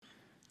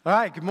All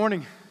right, good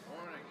morning.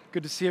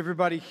 Good to see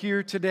everybody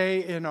here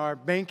today in our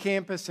main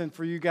campus and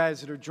for you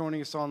guys that are joining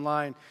us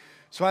online.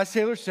 So as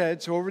Taylor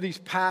said, over these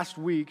past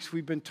weeks,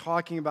 we've been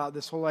talking about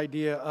this whole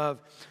idea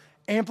of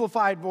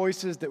amplified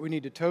voices that we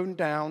need to tone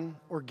down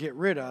or get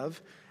rid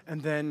of,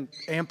 and then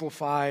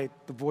amplify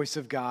the voice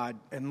of God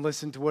and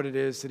listen to what it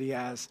is that He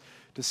has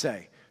to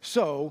say.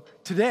 So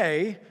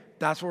today,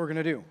 that's what we're going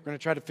to do. We're going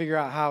to try to figure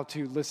out how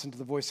to listen to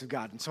the voice of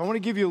God. And so I want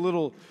to give you a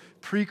little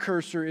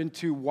precursor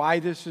into why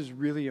this is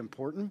really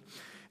important.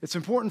 It's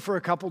important for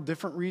a couple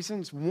different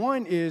reasons.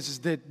 One is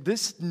that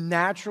this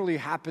naturally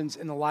happens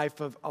in the life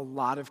of a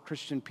lot of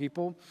Christian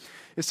people.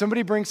 If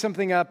somebody brings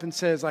something up and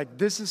says, like,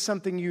 this is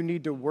something you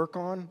need to work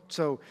on,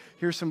 so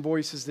here's some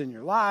voices in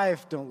your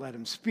life, don't let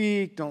them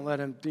speak, don't let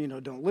them,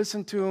 don't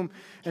listen to them.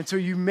 And so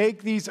you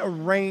make these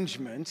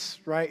arrangements,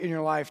 right, in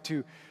your life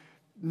to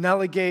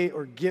negate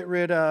or get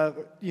rid of,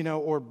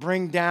 or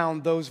bring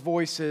down those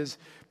voices,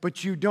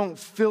 but you don't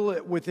fill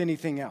it with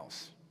anything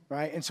else,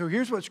 right? And so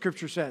here's what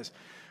Scripture says.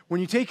 When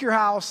you take your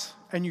house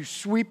and you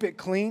sweep it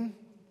clean,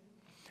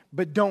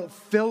 but don't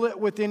fill it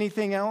with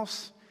anything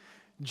else,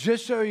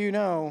 just so you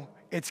know,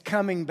 it's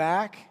coming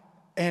back,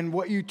 and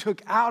what you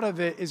took out of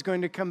it is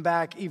going to come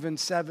back even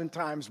 7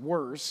 times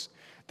worse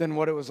than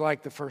what it was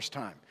like the first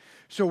time.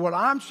 So what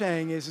I'm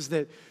saying is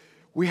that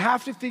we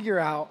have to figure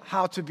out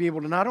how to be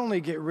able to not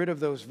only get rid of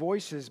those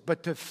voices,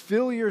 but to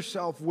fill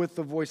yourself with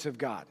the voice of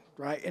God,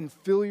 right? And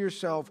fill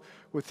yourself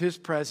with His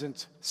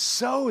presence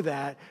so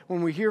that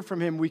when we hear from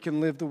Him, we can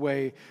live the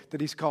way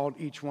that He's called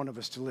each one of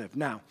us to live.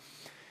 Now,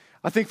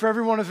 I think for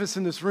every one of us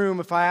in this room,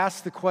 if I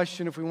asked the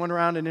question, if we went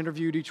around and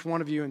interviewed each one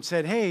of you and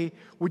said, hey,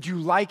 would you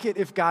like it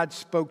if God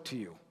spoke to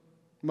you?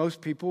 Most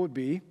people would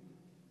be,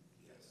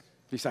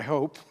 at least I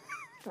hope,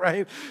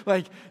 right?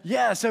 Like,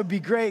 yes, that would be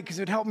great because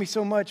it would help me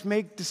so much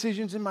make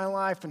decisions in my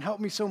life and help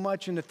me so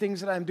much in the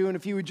things that I'm doing.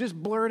 If you would just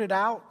blurt it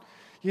out,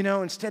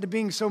 instead of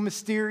being so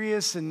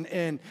mysterious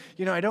and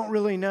I don't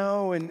really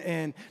know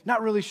and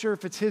not really sure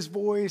if it's His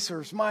voice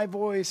or it's my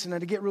voice and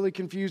I'd get really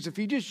confused. If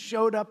He just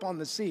showed up on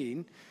the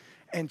scene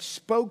and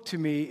spoke to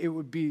me, it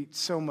would be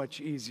so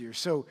much easier.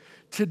 So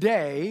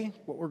today,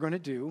 what we're going to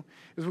do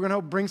is we're going to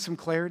help bring some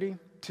clarity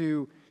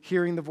to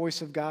hearing the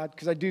voice of God,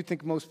 because I do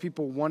think most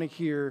people want to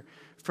hear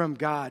from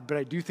God, but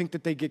I do think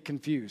that they get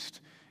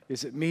confused.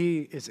 Is it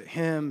me? Is it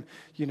Him?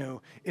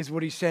 Is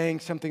what He's saying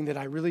something that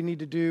I really need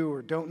to do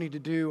or don't need to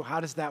do? How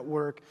does that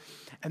work?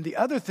 And the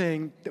other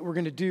thing that we're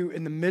going to do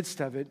in the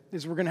midst of it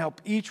is we're going to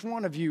help each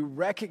one of you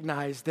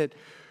recognize that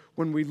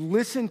when we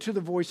listen to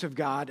the voice of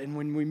God and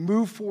when we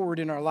move forward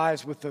in our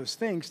lives with those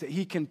things, that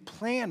He can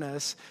plant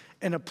us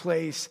in a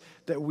place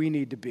that we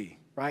need to be,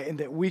 right? And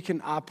that we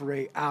can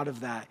operate out of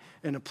that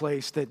in a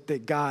place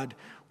that God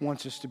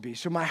wants us to be.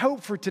 So my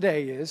hope for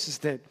today is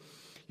that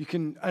you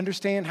can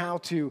understand how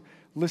to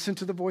listen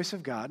to the voice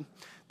of God,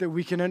 that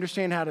we can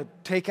understand how to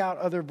take out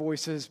other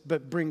voices,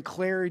 but bring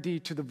clarity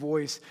to the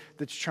voice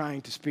that's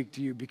trying to speak to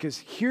you. Because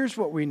here's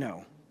what we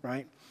know,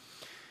 right?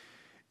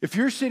 If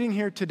you're sitting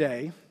here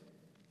today,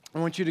 I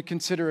want you to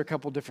consider a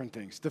couple different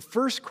things. The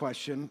first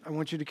question I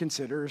want you to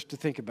consider is to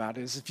think about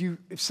is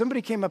if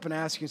somebody came up and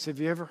asked you and said, have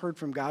you ever heard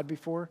from God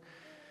before?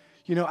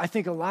 I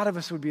think a lot of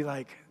us would be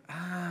like,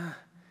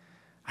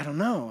 I don't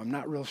know. I'm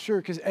not real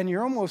sure. And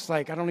you're almost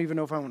like, I don't even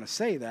know if I want to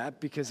say that,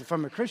 because if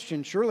I'm a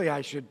Christian, surely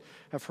I should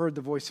have heard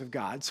the voice of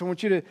God. So I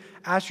want you to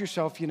ask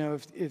yourself,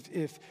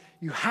 if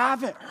you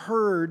haven't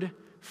heard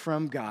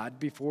from God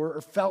before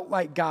or felt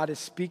like God is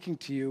speaking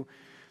to you,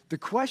 the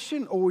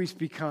question always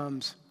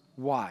becomes,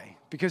 why?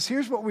 Because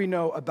here's what we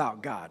know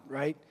about God,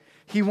 right?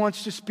 He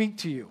wants to speak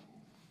to you,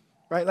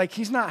 right? Like,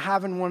 He's not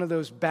having one of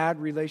those bad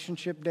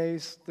relationship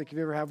days. Like, if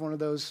you ever have one of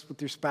those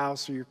with your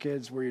spouse or your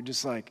kids where you're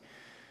just like,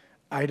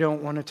 I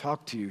don't want to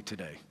talk to you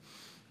today.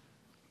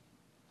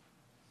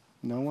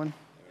 No one?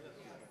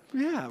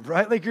 Yeah,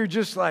 right? Like, you're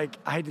just like,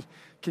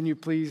 can you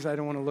please, I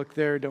don't want to look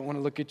there, don't want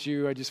to look at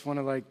you, I just want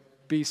to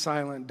be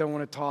silent, don't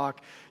want to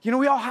talk.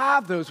 We all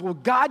have those. Well,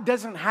 God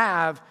doesn't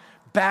have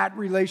bad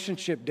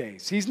relationship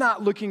days. He's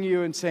not looking at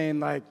you and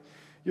saying,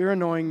 you're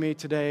annoying me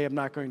today, I'm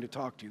not going to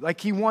talk to you.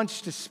 He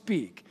wants to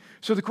speak.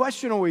 So the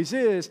question always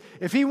is,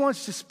 if He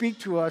wants to speak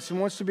to us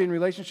and wants to be in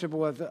relationship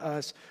with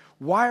us,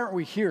 why aren't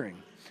we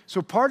hearing?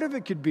 So part of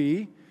it could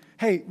be,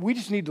 hey, we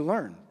just need to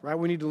learn, right?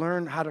 We need to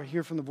learn how to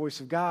hear from the voice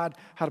of God,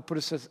 how to put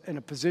us in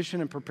a position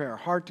and prepare our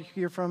heart to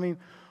hear from Him.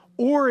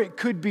 Or it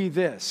could be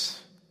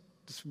this.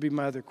 This would be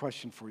my other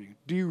question for you.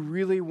 Do you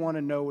really want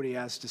to know what He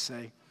has to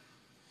say?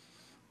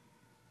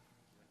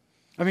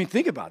 I mean,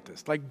 think about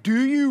this. Do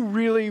you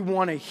really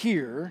want to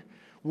hear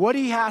what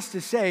He has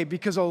to say?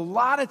 Because a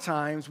lot of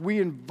times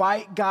we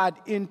invite God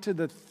into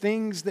the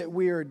things that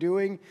we are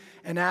doing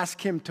and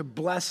ask Him to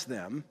bless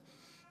them,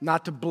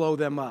 not to blow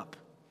them up.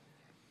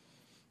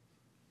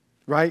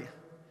 Right?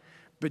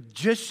 But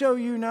just so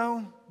you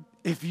know,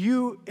 if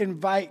you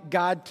invite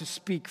God to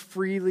speak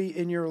freely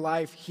in your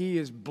life, He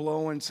is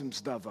blowing some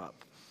stuff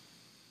up.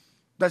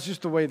 That's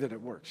just the way that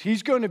it works.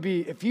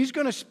 If he's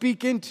going to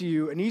speak into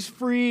you and he's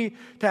free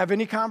to have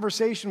any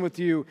conversation with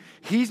you,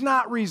 he's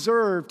not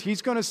reserved.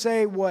 He's going to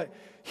say what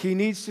he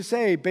needs to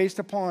say based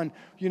upon,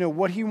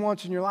 what he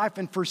wants in your life.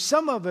 And for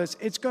some of us,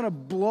 it's going to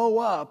blow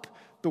up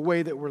the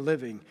way that we're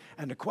living.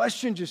 And the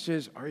question just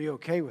is, are you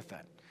okay with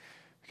that?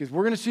 Because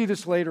we're going to see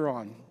this later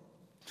on.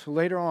 So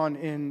later on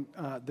in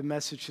the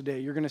message today,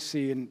 you're going to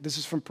see, and this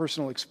is from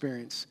personal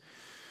experience,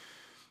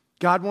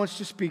 God wants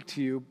to speak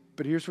to you,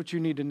 but here's what you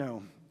need to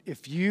know.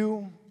 If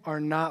you are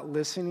not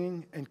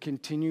listening and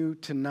continue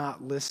to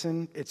not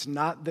listen, it's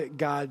not that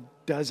God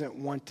doesn't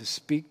want to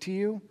speak to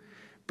you,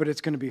 but it's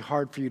going to be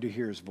hard for you to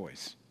hear his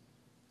voice.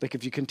 Like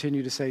if you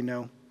continue to say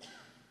no.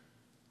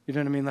 You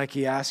know what I mean? Like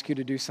he asks you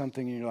to do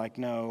something and you're like,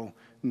 no,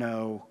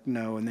 no,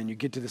 no. And then you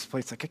get to this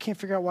place like, I can't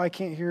figure out why I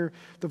can't hear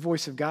the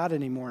voice of God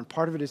anymore. And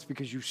part of it is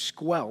because you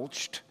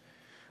squelched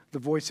the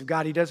voice of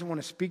God. He doesn't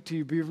want to speak to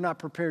you, but you've not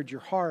prepared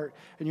your heart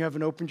and you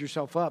haven't opened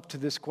yourself up to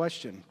this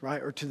question,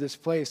 right? Or to this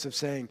place of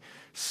saying,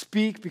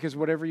 speak, because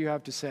whatever you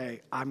have to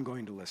say, I'm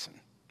going to listen,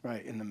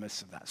 right? In the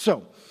midst of that.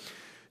 So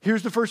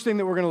here's the first thing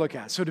that we're going to look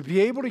at. So to be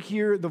able to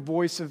hear the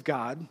voice of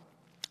God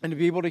and to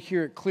be able to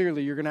hear it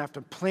clearly, you're going to have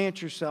to plant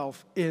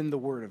yourself in the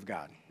Word of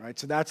God, right?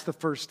 So that's the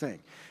first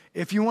thing.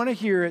 If you want to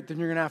hear it, then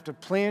you're going to have to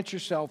plant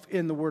yourself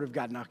in the Word of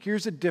God. Now,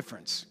 here's a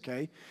difference,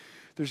 okay?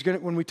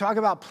 When we talk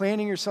about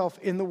planting yourself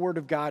in the Word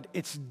of God,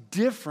 it's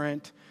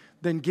different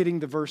than getting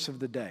the verse of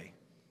the day.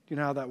 You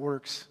know how that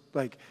works?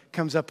 Like,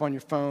 comes up on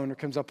your phone or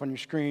comes up on your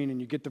screen and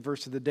you get the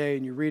verse of the day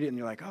and you read it and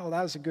you're like, oh,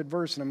 that was a good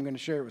verse and I'm going to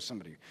share it with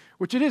somebody,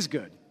 which it is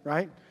good,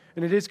 right?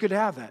 And it is good to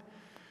have that.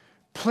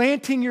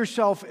 Planting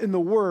yourself in the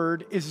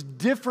Word is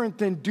different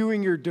than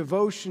doing your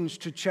devotions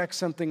to check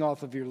something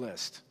off of your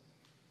list,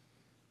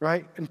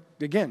 right? And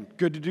again,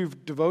 good to do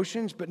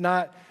devotions, but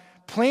not...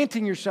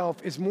 Planting yourself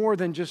is more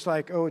than just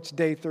like, oh, it's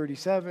day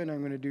 37, I'm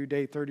going to do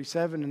day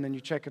 37, and then you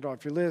check it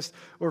off your list.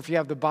 Or if you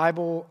have the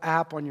Bible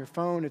app on your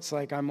phone, it's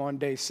like, I'm on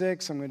day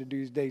 6, I'm going to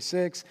do day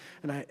 6,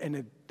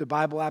 and the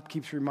Bible app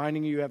keeps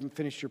reminding you haven't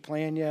finished your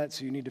plan yet,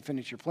 so you need to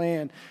finish your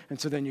plan. And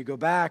so then you go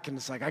back, and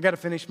it's like, I got to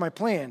finish my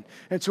plan.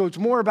 And so it's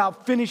more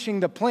about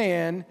finishing the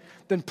plan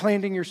than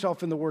planting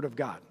yourself in the Word of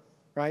God,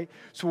 right?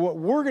 So what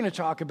we're going to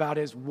talk about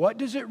is, what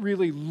does it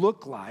really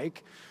look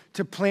like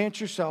to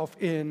plant yourself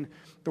in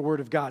the Word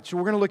of God? So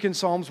we're going to look in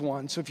Psalms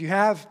 1. So if you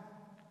have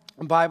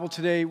a Bible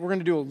today, we're going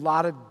to do a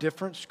lot of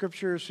different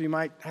scriptures, so you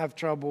might have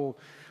trouble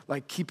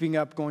like keeping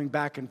up, going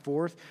back and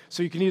forth.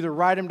 So you can either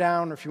write them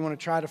down, or if you want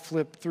to try to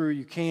flip through,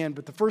 you can.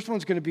 But the first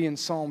one's going to be in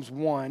Psalms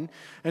 1.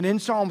 And in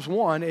Psalms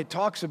 1, it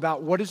talks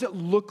about what does it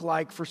look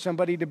like for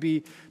somebody to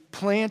be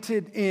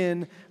planted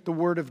in the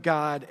Word of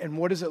God, and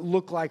what does it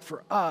look like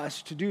for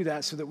us to do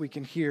that so that we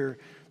can hear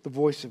the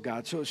voice of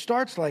God. So it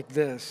starts like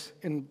this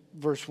in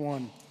verse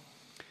 1.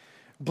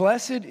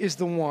 Blessed is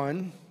the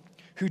one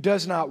who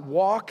does not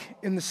walk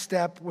in the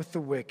step with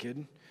the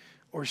wicked,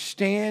 or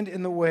stand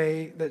in the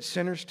way that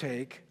sinners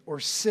take, or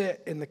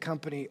sit in the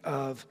company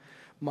of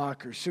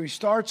mockers. So he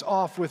starts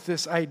off with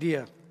this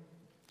idea.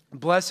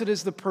 Blessed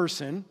is the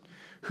person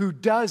who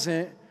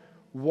doesn't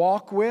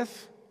walk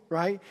with,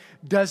 right?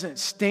 Doesn't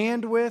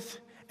stand with,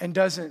 and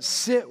doesn't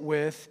sit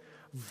with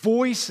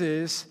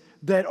voices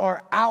that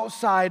are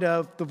outside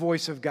of the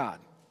voice of God,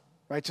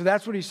 right? So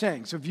that's what he's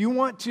saying. So if you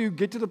want to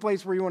get to the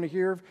place where you want to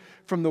hear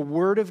from the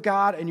Word of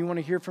God and you want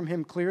to hear from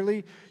Him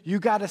clearly, you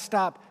got to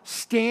stop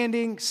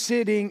standing,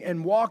 sitting,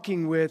 and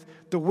walking with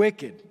the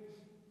wicked,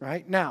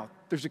 right? Now,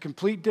 there's a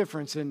complete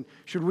difference in,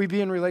 should we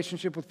be in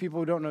relationship with people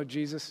who don't know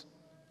Jesus?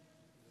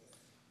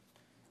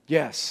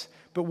 Yes.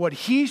 But what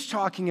he's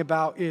talking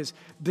about is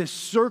this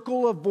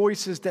circle of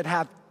voices that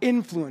have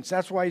influence.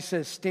 That's why he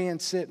says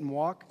stand, sit, and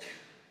walk.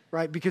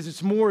 Right? Because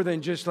it's more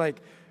than just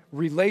like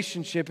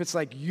relationship. It's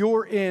like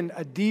you're in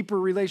a deeper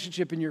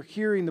relationship and you're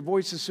hearing the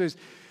voices. So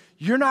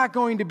you're not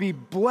going to be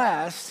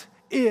blessed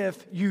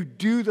if you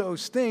do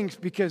those things,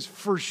 because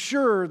for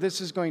sure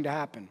this is going to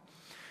happen.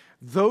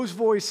 Those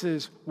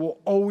voices will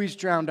always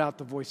drown out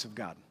the voice of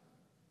God.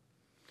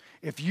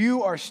 If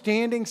you are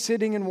standing,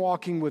 sitting, and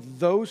walking with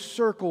those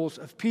circles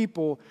of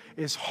people,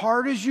 as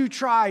hard as you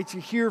try to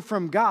hear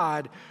from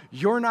God,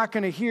 you're not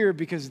going to hear,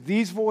 because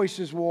these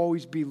voices will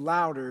always be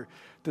louder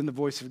than the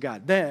voice of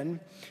God. Then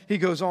he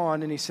goes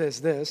on and he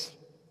says this,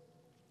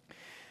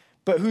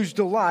 but whose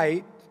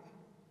delight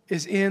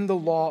is in the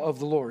law of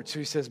the Lord. So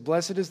he says,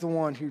 blessed is the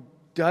one who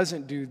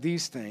doesn't do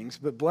these things,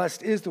 but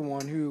blessed is the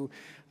one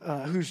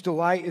whose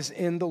delight is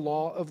in the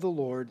law of the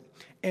Lord,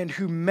 and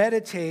who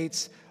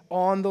meditates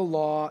on the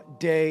law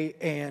day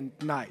and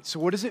night.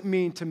 So what does it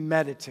mean to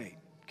meditate?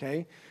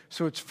 Okay,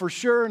 so it's for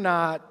sure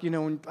not,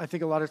 I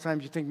think a lot of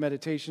times you think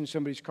meditation,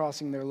 somebody's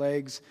crossing their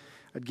legs.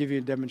 I'd give you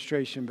a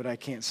demonstration, but I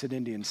can't sit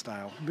Indian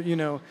style. But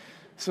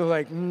so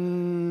like,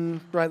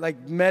 right,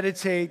 like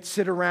meditate,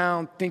 sit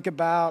around, think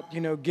about,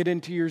 get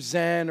into your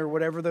Zen or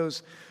whatever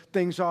those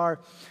things are.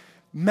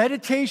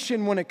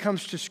 Meditation when it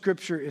comes to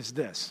Scripture is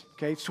this,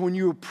 Okay, so when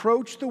you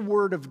approach the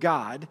Word of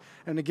God,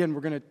 and again,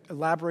 we're going to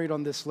elaborate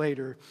on this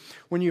later.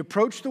 When you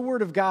approach the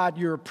Word of God,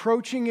 you're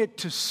approaching it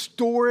to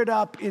store it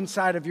up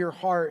inside of your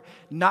heart,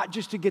 not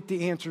just to get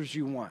the answers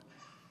you want.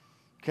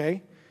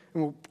 Okay?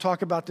 And we'll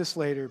talk about this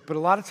later. But a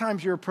lot of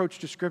times your approach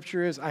to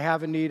Scripture is, I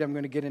have a need, I'm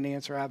going to get an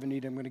answer. I have a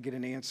need, I'm going to get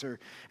an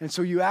answer. And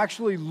so you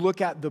actually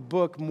look at the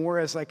book more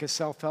as like a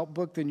self-help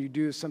book than you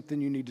do as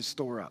something you need to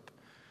store up.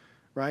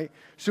 Right?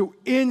 So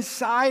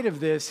inside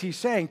of this, he's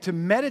saying to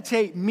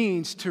meditate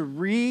means to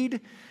read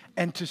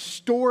and to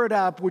store it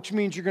up, which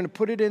means you're going to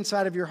put it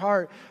inside of your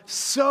heart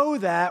so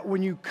that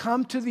when you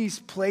come to these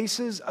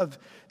places of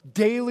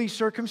daily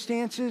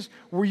circumstances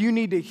where you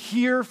need to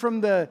hear from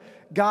the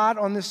God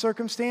on this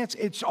circumstance,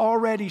 it's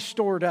already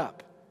stored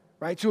up.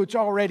 Right? So it's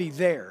already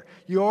there.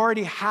 You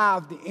already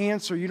have the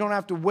answer. You don't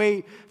have to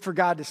wait for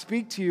God to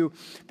speak to you.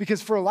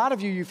 Because for a lot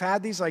of you, you've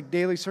had these like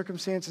daily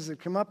circumstances that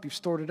come up, you've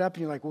stored it up,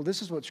 and you're like, well,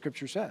 this is what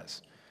Scripture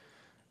says.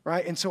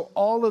 Right? And so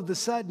all of a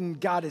sudden,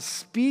 God is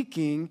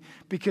speaking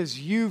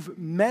because you've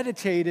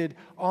meditated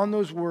on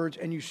those words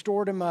and you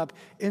stored them up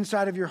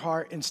inside of your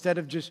heart instead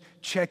of just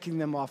checking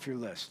them off your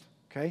list.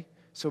 Okay?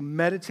 So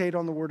meditate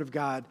on the Word of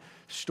God,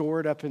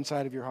 store it up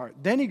inside of your heart.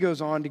 Then he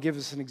goes on to give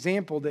us an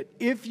example that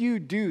if you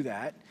do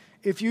that,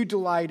 if you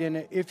delight in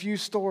it, if you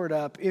store it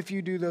up, if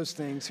you do those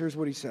things, here's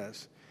what he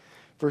says.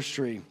 Verse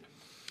 3.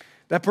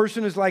 That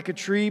person is like a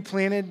tree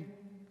planted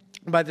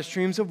by the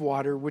streams of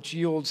water, which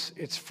yields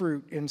its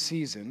fruit in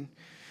season,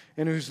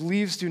 and whose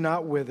leaves do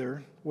not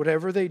wither.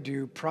 Whatever they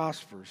do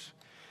prospers.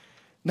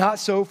 Not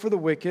so for the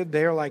wicked.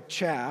 They are like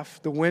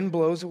chaff. The wind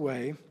blows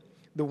away.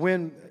 The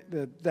wind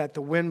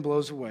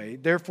blows away.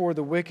 Therefore,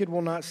 the wicked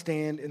will not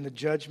stand in the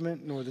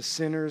judgment, nor the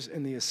sinners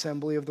in the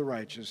assembly of the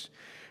righteous.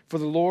 For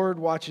the Lord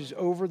watches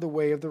over the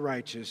way of the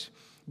righteous,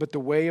 but the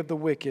way of the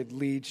wicked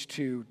leads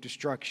to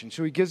destruction.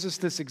 So he gives us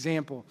this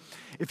example.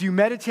 If you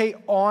meditate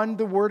on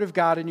the Word of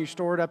God and you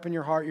store it up in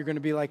your heart, you're going to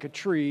be like a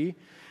tree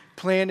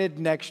planted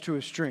next to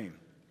a stream.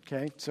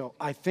 Okay, so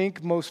I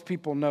think most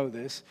people know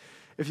this.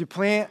 If you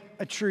plant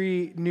a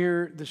tree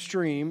near the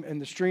stream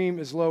and the stream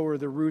is lower,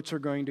 the roots are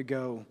going to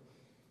go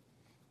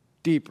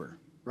deeper.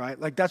 Right?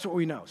 Like that's what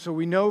we know. So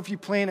we know if you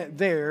plant it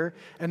there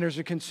and there's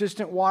a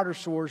consistent water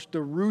source,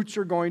 the roots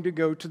are going to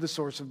go to the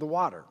source of the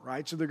water,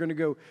 right? So they're going to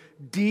go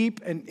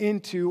deep and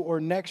into or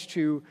next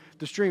to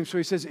the stream. So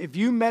he says, if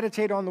you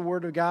meditate on the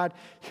Word of God,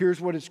 here's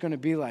what it's going to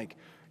be like.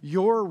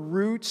 Your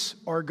roots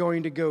are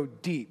going to go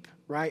deep,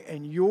 right?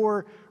 And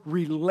your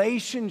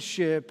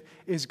relationship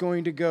is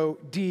going to go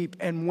deep.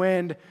 And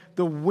when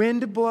the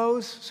wind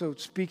blows, so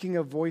speaking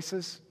of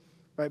voices,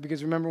 right?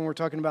 Because remember when we're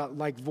talking about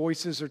like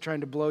voices are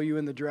trying to blow you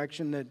in the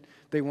direction that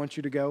they want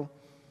you to go?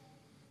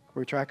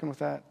 We're tracking with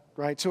that,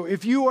 right? So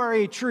if you are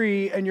a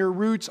tree and your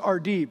roots are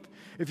deep,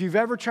 if you've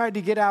ever tried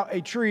to get out a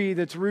tree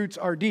that's roots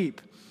are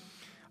deep,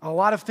 a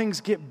lot of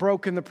things get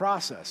broke in the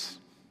process,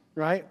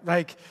 right?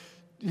 Like,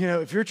 you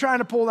know, if you're trying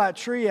to pull that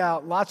tree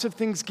out, lots of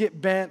things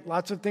get bent,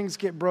 lots of things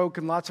get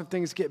broken, lots of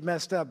things get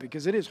messed up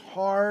because it is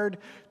hard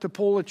to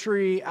pull a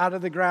tree out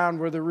of the ground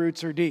where the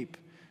roots are deep,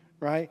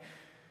 right?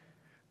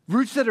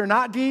 Roots that are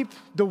not deep,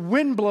 the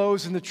wind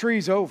blows and the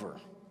tree's over,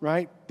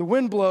 right? The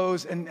wind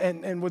blows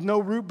and with no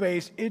root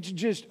base, it's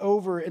just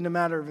over in a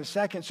matter of a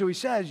second. So he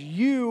says,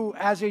 you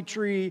as a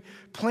tree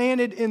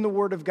planted in the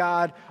Word of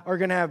God are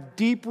going to have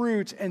deep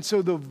roots. And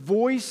so the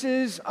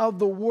voices of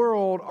the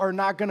world are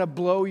not going to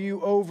blow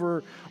you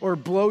over or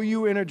blow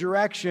you in a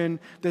direction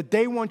that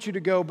they want you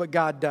to go, but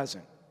God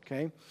doesn't,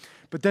 okay?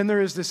 But then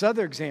there is this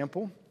other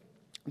example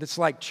that's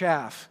like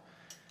chaff.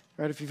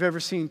 Right, if you've ever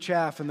seen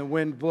chaff and the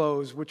wind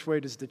blows, which way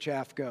does the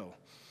chaff go?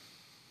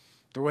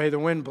 The way the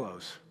wind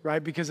blows,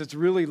 right? Because it's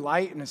really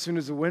light, and as soon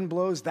as the wind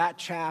blows, that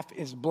chaff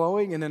is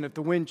blowing. And then if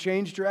the wind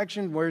changed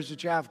direction, where's the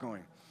chaff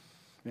going?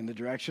 In the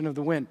direction of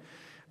the wind.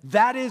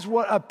 That is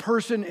what a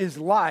person is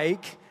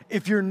like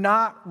if you're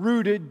not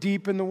rooted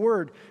deep in the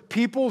Word.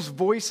 People's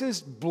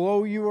voices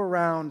blow you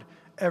around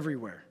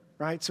everywhere,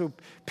 right? So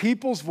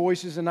people's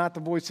voices and not the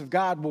voice of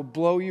God will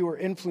blow you or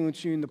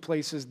influence you in the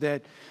places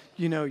that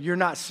you know, you're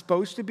not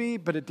supposed to be,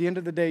 but at the end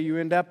of the day, you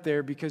end up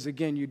there because,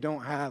 again, you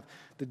don't have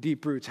the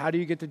deep roots. How do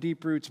you get the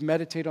deep roots?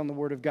 Meditate on the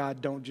Word of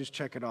God. Don't just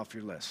check it off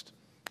your list.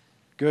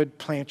 Good.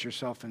 Plant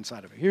yourself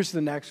inside of it. Here's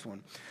the next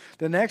one.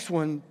 The next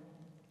one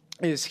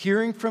is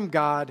hearing from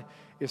God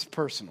is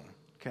personal,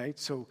 okay?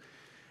 So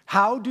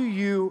how do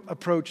you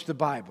approach the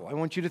Bible? I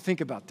want you to think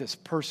about this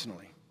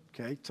personally,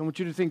 okay? So I want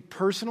you to think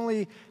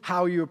personally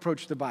how you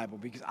approach the Bible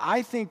because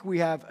I think we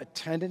have a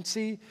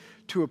tendency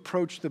to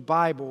approach the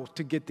Bible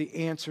to get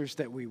the answers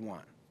that we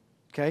want,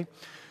 okay?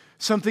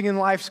 Something in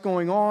life's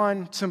going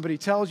on, somebody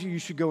tells you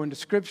should go into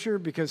Scripture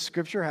because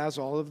Scripture has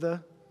all of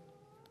the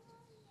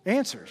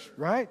answers,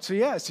 right? So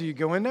you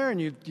go in there and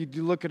you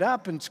look it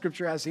up and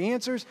Scripture has the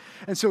answers.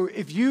 And so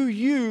if you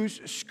use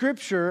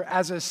Scripture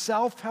as a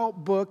self-help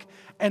book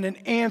and an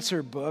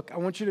answer book, I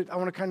want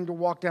to kind of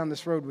walk down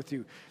this road with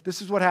you. This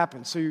is what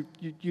happens. So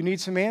you need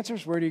some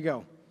answers, where do you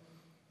go?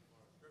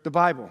 The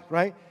Bible,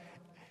 right?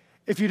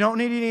 If you don't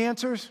need any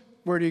answers,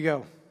 where do you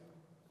go?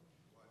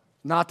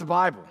 Not the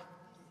Bible,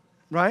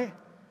 right?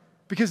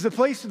 Because the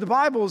place of the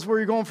Bible is where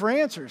you're going for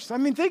answers. I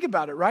mean, think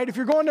about it, right? If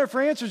you're going there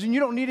for answers and you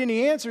don't need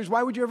any answers,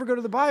 why would you ever go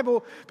to the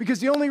Bible? Because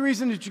the only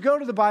reason that you go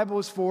to the Bible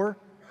is for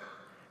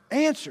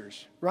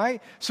answers,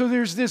 right? So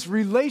there's this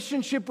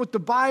relationship with the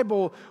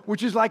Bible,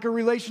 which is like a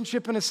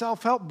relationship in a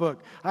self-help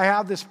book. I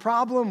have this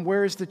problem.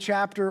 Where is the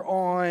chapter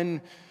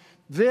on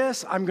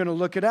this? I'm going to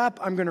look it up.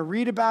 I'm going to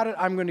read about it.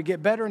 I'm going to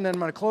get better, and then I'm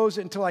going to close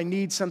it until I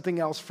need something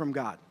else from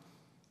God,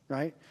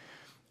 right?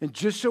 And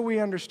just so we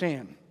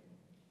understand,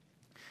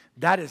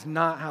 that is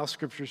not how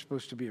Scripture is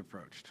supposed to be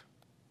approached.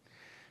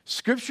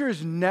 Scripture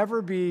is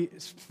never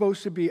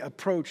supposed to be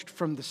approached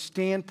from the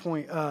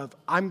standpoint of,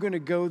 I'm going to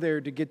go there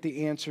to get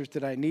the answers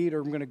that I need, or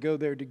I'm going to go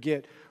there to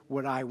get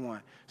what I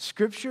want.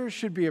 Scripture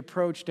should be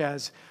approached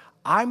as,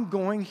 I'm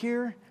going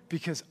here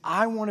because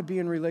I want to be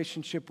in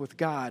relationship with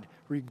God,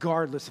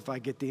 regardless if I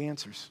get the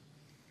answers.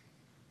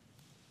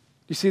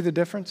 You see the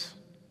difference?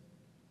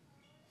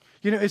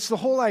 You know, it's the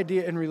whole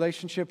idea in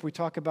relationship. We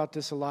talk about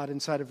this a lot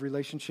inside of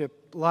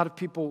relationship. A lot of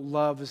people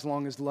love as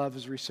long as love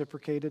is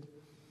reciprocated.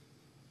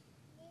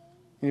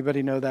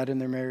 Anybody know that in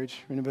their marriage?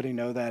 Anybody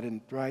know that,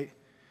 right?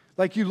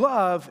 Like you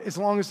love as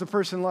long as the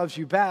person loves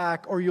you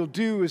back, or you'll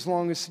do as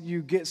long as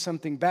you get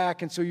something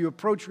back. And so you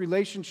approach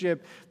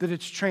relationship that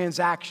it's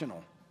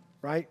transactional,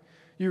 right?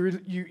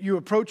 You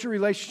approach a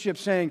relationship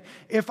saying,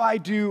 if I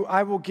do,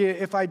 I will get.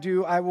 If I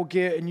do, I will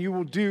get, and you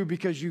will do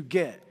because you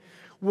get.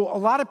 Well, a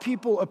lot of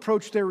people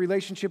approach their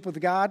relationship with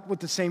God with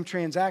the same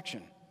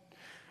transaction.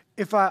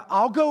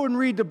 I'll go and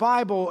read the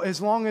Bible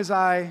as long as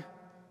I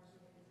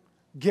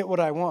get what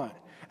I want.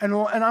 And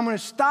I'm going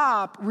to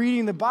stop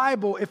reading the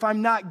Bible if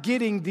I'm not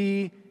getting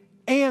the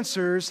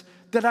answers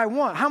that I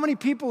want. How many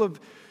people have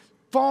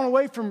fallen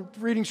away from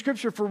reading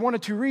Scripture for one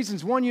of two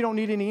reasons? One, you don't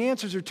need any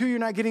answers, or two, you're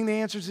not getting the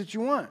answers that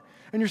you want.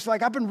 And you're just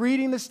like, I've been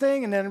reading this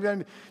thing, and then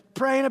I'm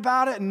praying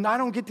about it, and I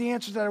don't get the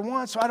answers that I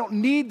want, so I don't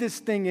need this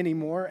thing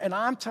anymore. And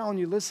I'm telling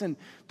you, listen,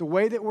 the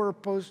way that we're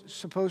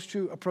supposed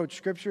to approach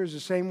Scripture is the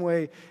same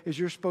way as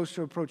you're supposed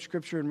to approach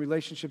Scripture in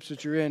relationships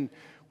that you're in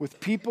with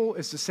people.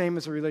 It's the same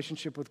as a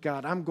relationship with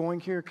God. I'm going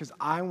here because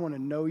I want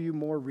to know you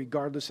more,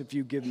 regardless if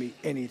you give me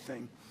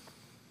anything.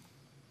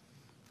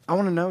 I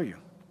want to know you.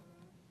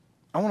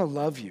 I want to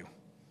love you.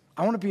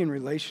 I want to be in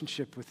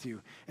relationship with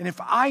you. And if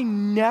I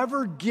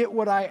never get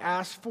what I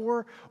ask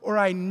for, or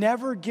I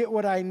never get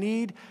what I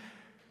need,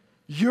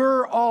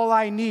 you're all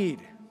I need,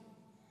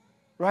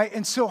 right?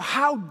 And so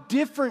how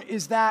different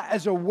is that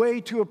as a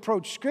way to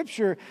approach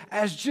Scripture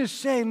as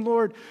just saying,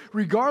 Lord,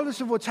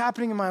 regardless of what's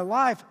happening in my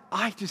life,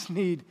 I just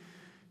need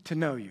to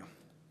know you.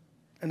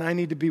 And I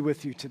need to be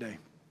with you today.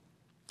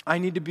 I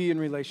need to be in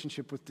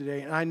relationship with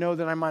today. And I know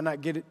that I might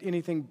not get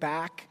anything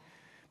back,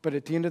 but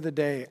at the end of the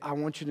day, I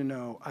want you to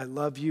know I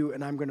love you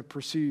and I'm going to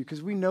pursue you.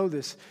 Because we know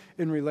this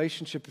in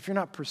relationship. If you're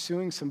not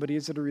pursuing somebody,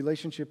 is it a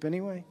relationship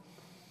anyway?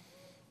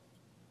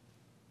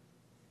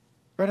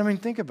 Right? I mean,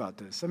 think about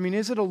this. I mean,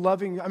 is it a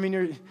loving,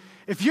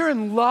 if you're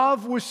in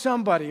love with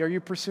somebody, are you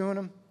pursuing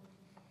them?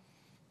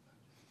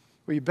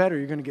 Well, you better,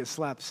 you're going to get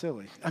slapped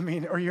silly.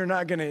 Or you're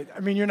not going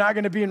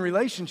to be in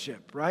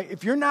relationship, right?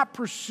 If you're not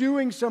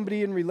pursuing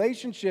somebody in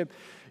relationship,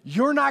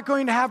 you're not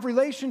going to have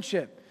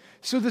relationship.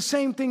 So the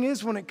same thing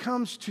is when it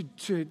comes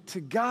to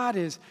God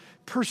is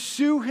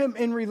pursue him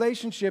in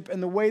relationship,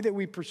 and the way that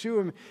we pursue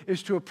him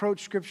is to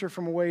approach Scripture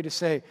from a way to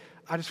say,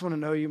 I just want to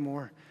know you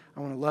more. I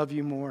want to love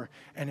you more.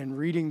 And in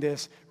reading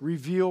this,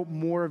 reveal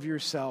more of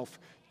yourself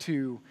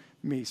to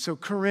me. So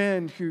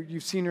Corinne, who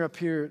you've seen her up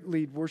here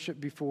lead worship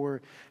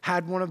before,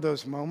 had one of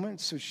those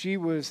moments. So she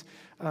was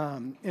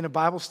in a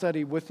Bible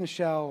study with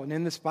Michelle, and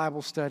in this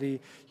Bible study,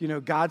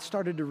 God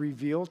started to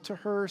reveal to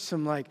her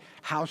some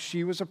how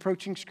she was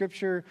approaching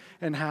Scripture,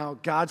 and how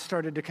God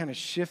started to kind of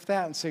shift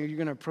that and say, you're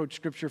going to approach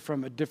Scripture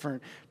from a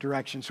different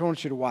direction. So I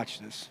want you to watch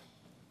this.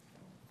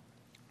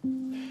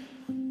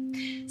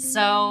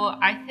 So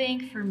I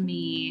think for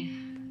me,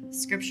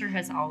 Scripture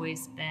has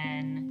always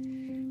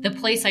been the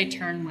place I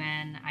turn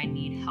when I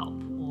need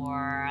help,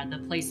 or the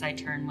place I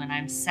turn when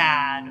I'm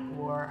sad,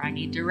 or I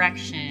need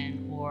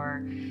direction,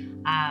 or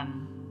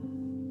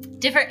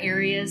different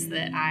areas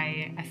that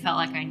I felt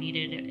like I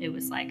needed. It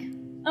was like,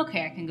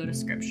 okay, I can go to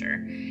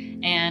Scripture.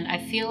 And I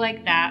feel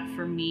like that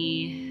for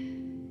me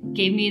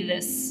gave me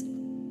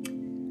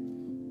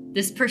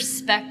this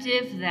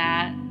perspective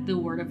that the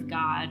Word of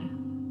God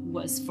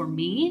was for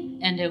me,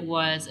 and it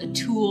was a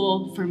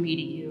tool for me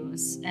to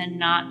use, and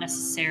not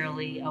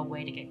necessarily a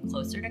way to get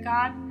closer to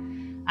God.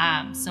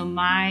 So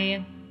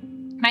my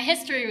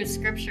history with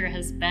Scripture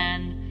has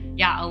been,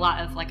 a lot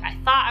of I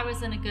thought I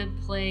was in a good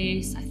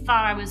place. I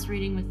thought I was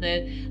reading with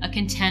a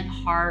content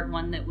heart,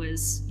 one that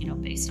was,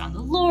 based on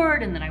the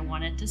Lord and that I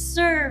wanted to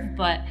serve.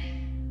 But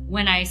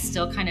when I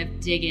still kind of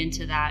dig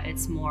into that,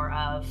 it's more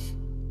of,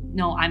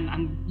 no,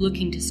 I'm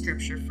looking to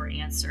Scripture for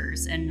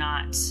answers, and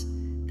not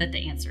that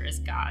the answer is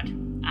God.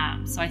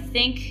 So I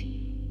think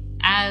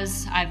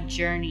as I've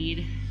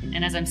journeyed,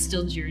 and as I'm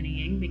still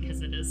journeying,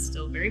 because it is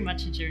still very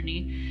much a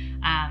journey,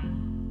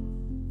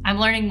 I'm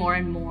learning more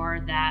and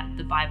more that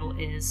the Bible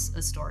is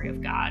a story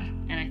of God.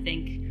 And I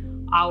think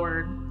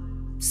our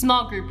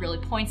small group really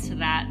points to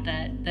that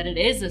it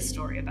is a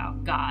story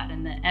about God,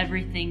 and that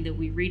everything that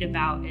we read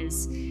about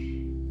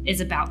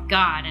is about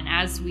God. And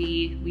as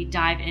we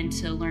dive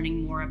into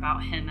learning more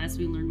about him, as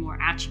we learn more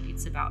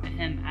attributes about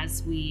him,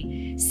 as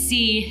we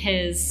see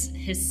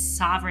his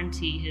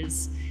sovereignty,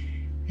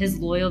 his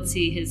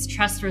loyalty, his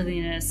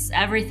trustworthiness,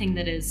 everything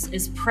that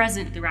is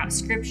present throughout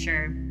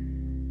Scripture,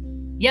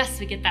 yes,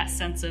 we get that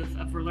sense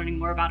of we're learning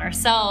more about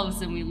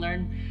ourselves, and we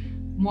learn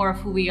more of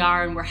who we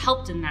are, and we're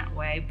helped in that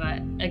way.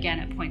 But again,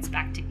 it points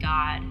back to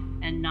God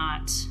and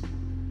not,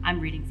 I'm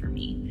reading for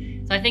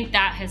me. So I think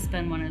that has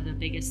been one of the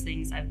biggest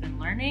things I've been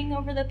learning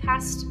over the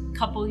past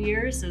couple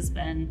years, has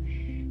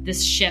been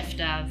this shift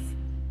of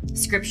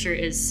Scripture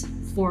is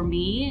for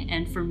me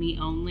and for me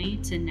only,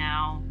 to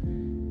now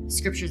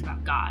Scripture's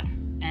about God.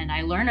 And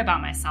I learn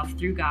about myself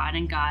through God,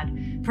 and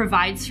God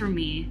provides for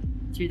me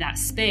through that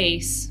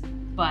space,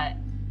 but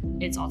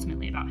it's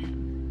ultimately about him.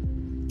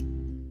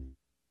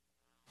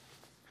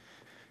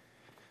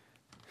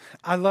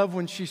 I love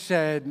when she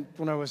said,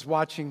 when I was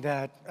watching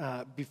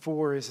that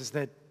before, is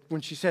that when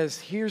she says,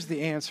 here's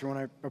the answer when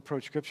I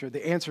approach Scripture,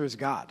 the answer is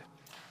God.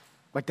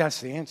 Like, that's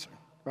the answer,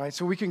 right?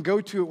 So we can go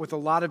to it with a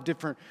lot of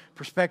different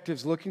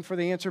perspectives looking for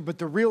the answer, but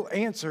the real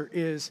answer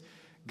is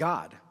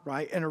God,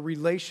 right? And a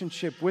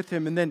relationship with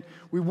him. And then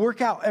we work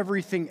out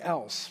everything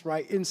else,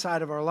 right,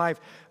 inside of our life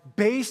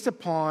based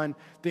upon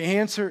the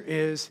answer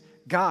is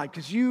God.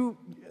 Because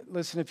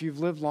listen, if you've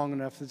lived long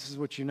enough, this is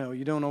what you know.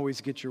 You don't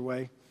always get your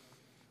way,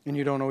 and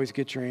you don't always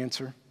get your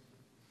answer,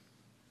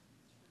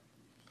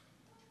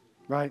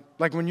 right?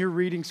 Like when you're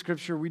reading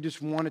Scripture, we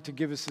just want it to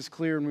give us this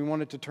clear, and we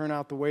want it to turn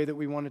out the way that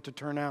we want it to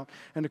turn out.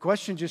 And the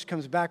question just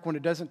comes back, when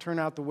it doesn't turn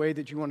out the way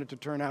that you want it to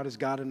turn out, is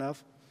God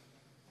enough?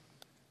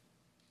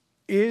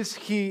 Is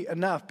he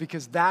enough?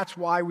 Because that's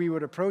why we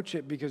would approach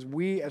it, because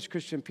we as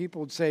Christian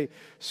people would say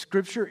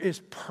Scripture is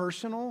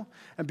personal,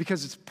 and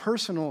because it's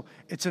personal,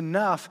 it's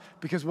enough,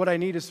 because what I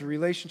need is the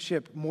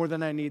relationship more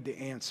than I need the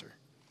answer,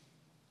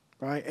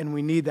 right? And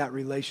we need that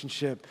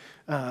relationship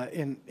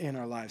in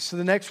our lives. So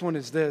the next one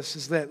is this,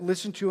 is that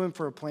listen to him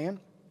for a plan.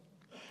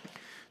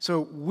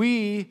 So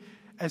we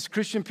as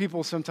Christian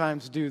people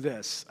sometimes do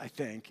this, I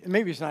think. And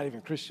maybe it's not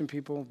even Christian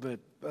people, but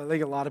I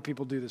think a lot of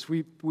people do this.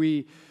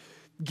 We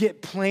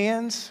get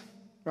plans,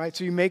 right?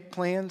 So you make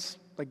plans,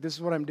 like this is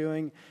what I'm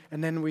doing,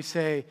 and then we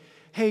say,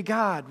 hey,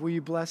 God, will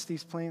you bless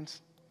these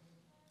plans?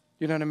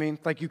 You know what I mean?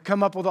 Like you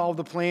come up with all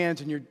the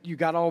plans, and you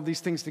got all these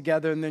things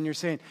together, and then you're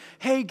saying,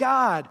 hey,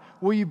 God,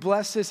 will you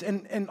bless this?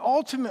 And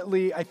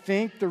ultimately, I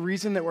think the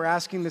reason that we're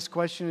asking this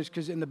question is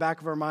because in the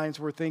back of our minds,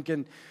 we're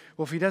thinking,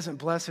 well, if he doesn't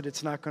bless it,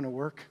 it's not going to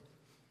work.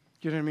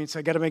 You know what I mean? So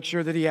I got to make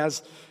sure that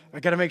I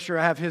got to make sure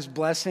I have his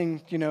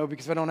blessing,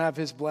 because if I don't have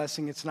his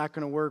blessing, it's not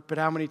going to work. But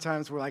how many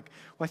times we're like,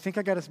 well, I think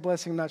I got his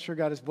blessing. I'm not sure I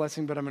got his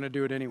blessing, but I'm going to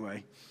do it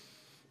anyway.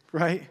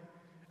 Right?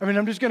 I mean,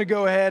 I'm just going to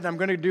go ahead. I'm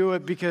going to do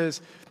it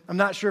because I'm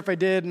not sure if I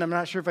did and I'm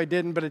not sure if I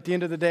didn't. But at the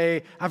end of the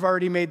day, I've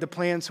already made the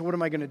plan. So what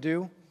am I going to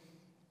do?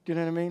 Do you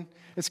know what I mean?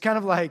 It's kind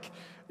of like,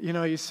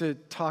 I used to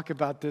talk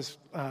about this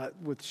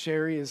with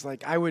Sherry, is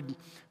like I would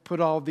put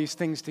all these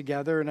things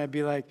together and I'd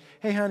be like,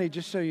 hey, honey,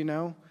 just so you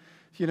know,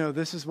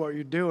 this is what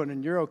you're doing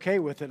and you're okay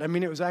with it. I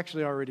mean, it was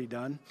actually already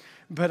done,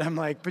 but I'm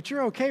like, but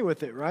you're okay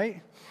with it,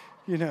 right?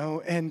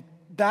 And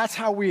that's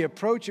how we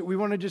approach it. We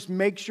want to just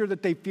make sure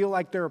that they feel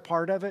like they're a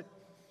part of it.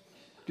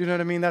 Do you know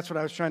what I mean? That's what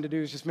I was trying to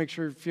do, is just make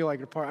sure you feel like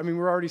you're a part. I mean,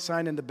 we're already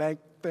signing the bank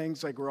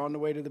things, like we're on the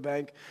way to the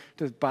bank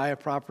to buy a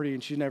property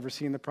and she's never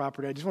seen the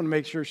property. I just want to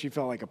make sure she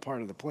felt like a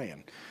part of the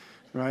plan,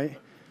 right?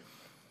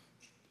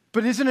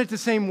 But isn't it the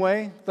same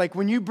way? Like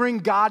when you bring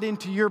God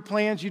into your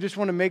plans, you just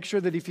want to make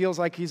sure that he feels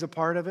like he's a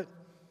part of it.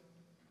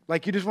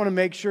 Like you just want to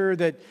make sure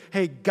that,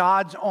 hey,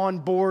 God's on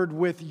board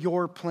with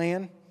your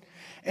plan.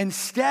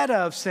 Instead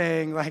of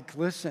saying, like,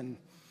 listen,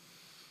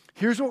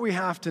 here's what we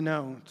have to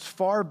know. It's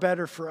far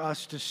better for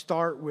us to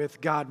start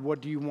with, God, what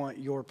do you want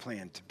your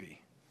plan to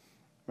be?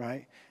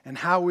 Right? And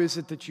how is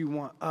it that you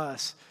want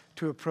us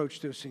to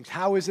approach those things?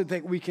 How is it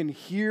that we can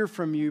hear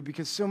from you?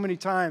 Because so many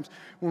times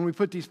when we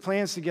put these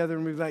plans together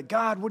and we're like,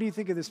 God, what do you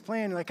think of this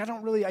plan? You're like,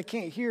 I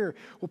can't hear.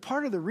 Well,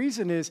 part of the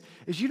reason is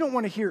you don't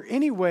want to hear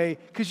anyway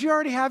because you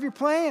already have your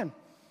plan.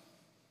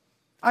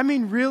 I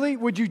mean, really?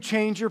 Would you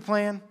change your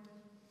plan?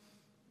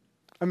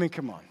 I mean,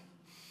 come on.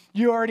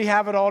 You already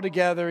have it all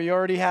together. You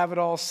already have it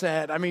all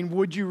set. I mean,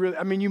 would you really?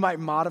 I mean, you might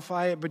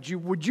modify it, but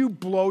would you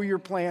blow your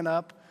plan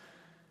up?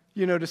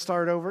 To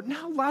start over.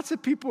 Now, lots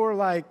of people are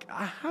like,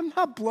 I'm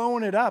not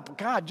blowing it up.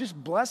 God,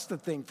 just bless the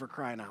thing, for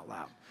crying out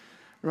loud,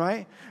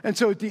 right? And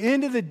so at the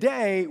end of the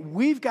day,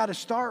 we've got to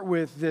start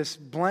with this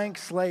blank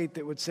slate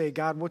that would say,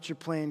 God, what's your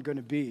plan going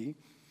to be?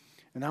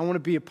 And I want to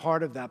be a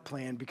part of that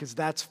plan because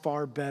that's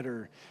far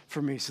better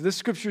for me. So this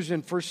scripture is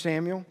in 1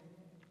 Samuel.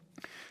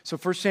 So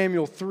 1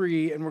 Samuel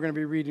 3, and we're going to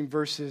be reading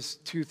verses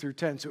 2 through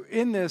 10. So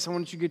in this, I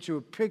want to get you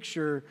a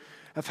picture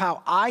of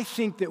how I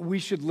think that we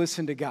should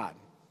listen to God.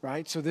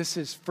 Right? So this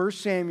is 1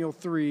 Samuel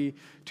 3,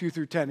 2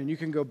 through 10. And you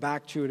can go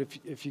back to it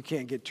if you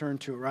can't get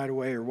turned to it right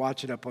away or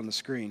watch it up on the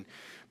screen.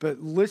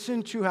 But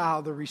listen to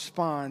how the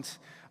response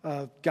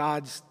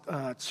God's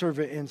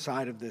servant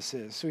inside of this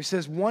is. So he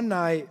says, one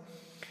night,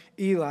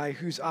 Eli,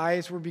 whose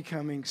eyes were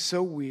becoming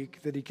so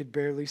weak that he could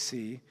barely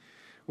see,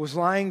 was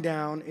lying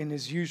down in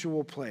his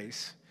usual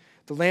place.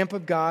 The lamp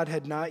of God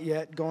had not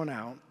yet gone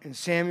out, and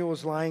Samuel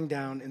was lying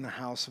down in the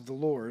house of the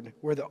Lord,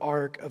 where the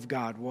ark of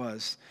God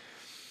was.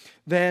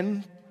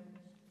 Then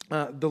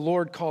the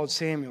Lord called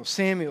Samuel.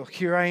 Samuel,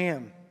 here I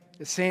am.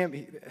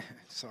 The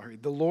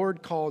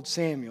Lord called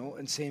Samuel,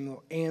 and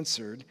Samuel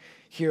answered,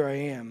 here I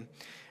am.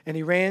 And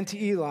he ran to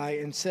Eli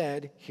and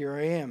said, here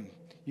I am.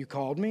 You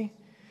called me?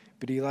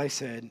 But Eli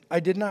said, I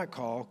did not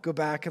call. Go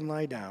back and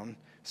lie down.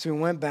 So he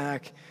went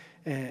back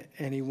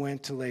and he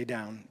went to lay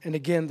down. And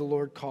again the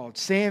Lord called,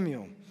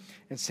 Samuel.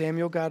 And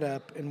Samuel got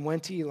up and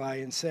went to Eli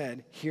and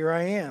said, here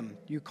I am.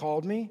 You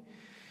called me?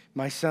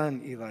 My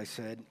son, Eli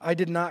said, I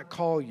did not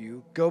call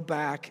you. Go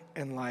back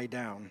and lie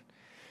down.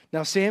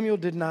 Now Samuel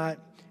did not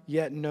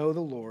yet know the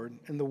Lord,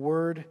 and the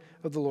word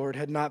of the Lord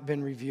had not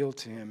been revealed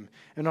to him.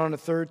 And on a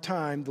third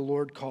time the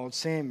Lord called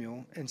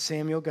Samuel, and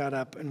Samuel got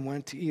up and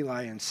went to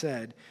Eli and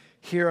said,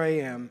 here I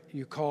am,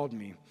 you called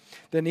me.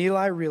 Then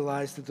Eli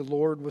realized that the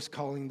Lord was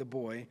calling the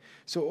boy.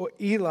 So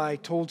Eli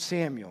told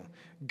Samuel,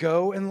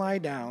 go and lie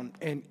down,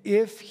 and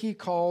if he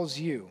calls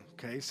you,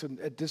 okay, so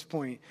at this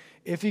point,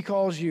 if he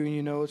calls you and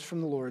you know it's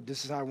from the Lord,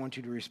 this is how I want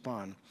you to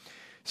respond.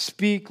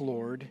 Speak,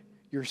 Lord,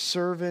 your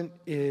servant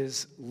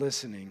is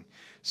listening.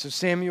 So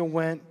Samuel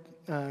went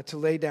to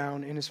lay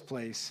down in his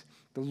place.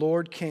 The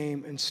Lord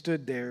came and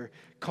stood there,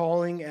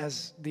 calling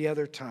as the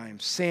other time,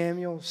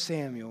 Samuel,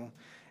 Samuel.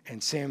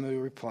 And Samuel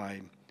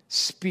replied,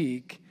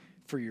 speak,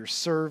 for your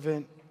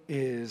servant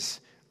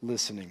is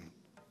listening.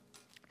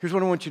 Here's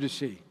what I want you to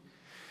see.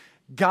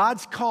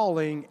 God's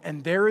calling,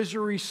 and there is a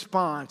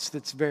response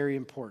that's very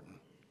important.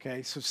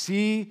 Okay, so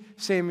see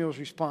Samuel's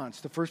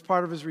response. The first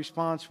part of his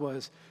response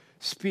was,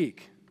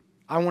 speak.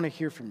 I want to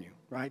hear from you,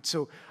 right?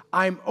 So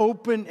I'm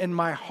open and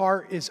my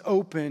heart is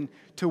open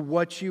to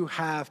what you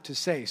have to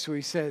say. So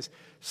he says,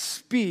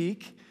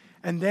 speak,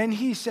 and then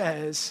he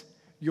says,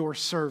 your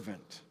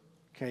servant.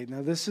 Okay,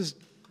 now this is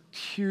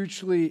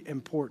hugely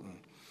important.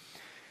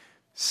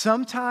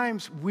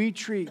 Sometimes we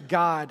treat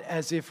God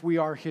as if we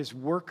are his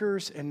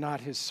workers and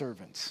not his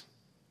servants.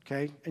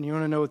 Okay, and you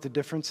want to know what the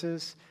difference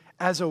is?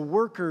 As a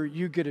worker,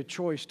 you get a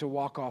choice to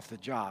walk off the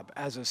job.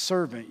 As a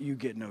servant, you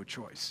get no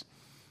choice.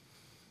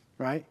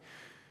 Right?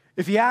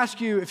 If you ask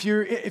you, if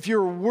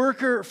you're a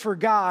worker for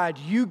God,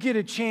 you get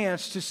a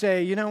chance to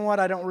say, you know what,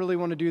 I don't really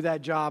want to do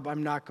that job.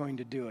 I'm not going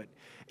to do it.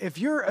 If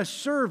you're a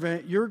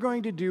servant, you're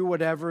going to do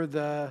whatever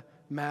the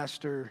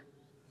master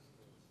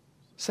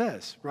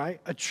says, right?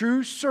 A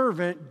true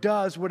servant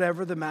does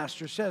whatever the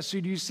master says.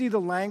 So do you see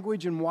the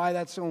language and why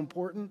that's so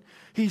important?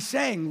 He's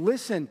saying,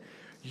 listen,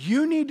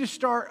 you need to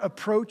start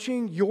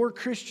approaching your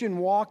Christian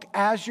walk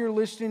as you're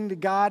listening to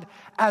God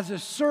as a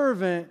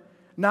servant,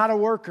 not a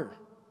worker,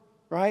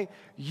 right?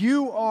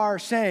 You are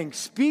saying,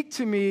 speak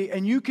to me,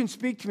 and you can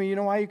speak to me. You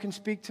know why you can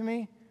speak to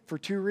me? For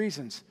two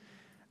reasons.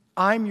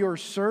 I'm your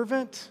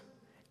servant,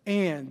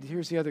 and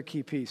here's the other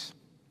key piece.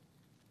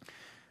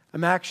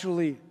 I'm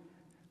actually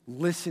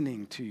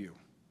listening to you.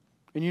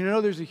 And you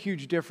know there's a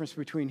huge difference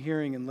between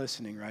hearing and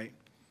listening, right?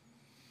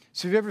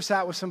 So have you ever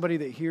sat with somebody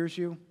that hears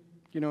you?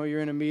 You know,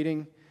 you're in a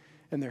meeting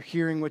and they're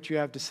hearing what you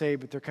have to say,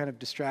 but they're kind of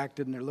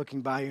distracted and they're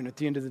looking by you, and at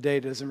the end of the day,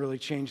 it doesn't really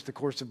change the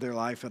course of their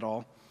life at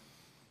all.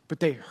 But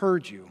they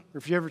heard you. Or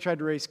if you ever tried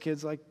to raise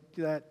kids like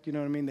that, you know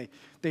what I mean?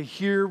 They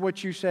hear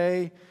what you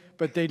say,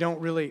 but they don't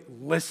really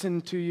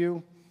listen to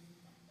you.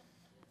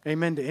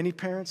 Amen to any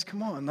parents?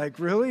 Come on, like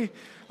really?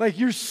 Like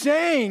you're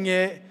saying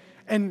it,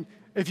 and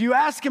if you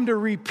ask them to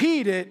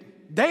repeat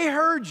it, they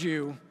heard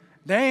you,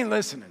 they ain't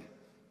listening,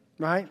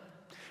 right?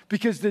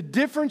 Because the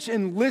difference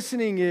in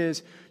listening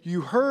is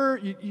you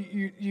heard,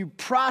 you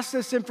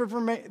process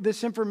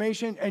this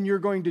information, and you're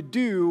going to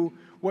do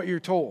what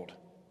you're told,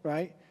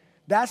 right?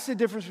 That's the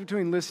difference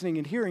between listening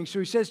and hearing. So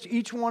he says to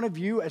each one of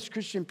you as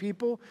Christian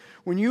people,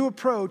 when you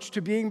approach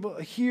to being able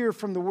to hear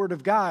from the Word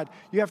of God,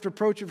 you have to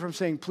approach it from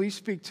saying, please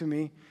speak to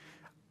me.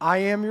 I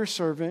am your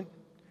servant,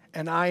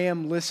 and I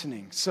am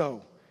listening.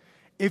 So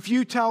if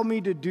you tell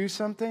me to do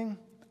something,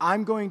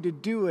 I'm going to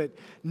do it,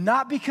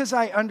 not because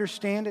I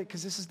understand it,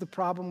 because this is the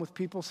problem with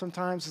people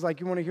sometimes. It's like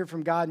you want to hear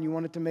from God and you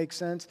want it to make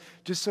sense.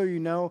 Just so you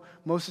know,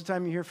 most of the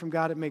time you hear from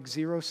God, it makes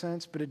zero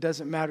sense, but it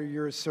doesn't matter.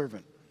 You're a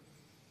servant.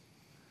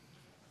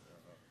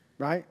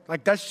 Right?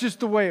 Like that's just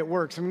the way it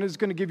works. I'm just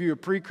going to give you a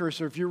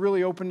precursor. If you're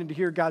really open to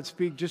hear God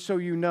speak, just so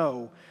you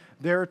know,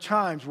 there are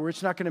times where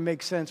it's not going to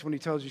make sense when he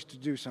tells you to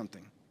do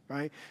something.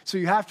 Right? So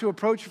you have to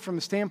approach it from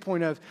the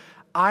standpoint of,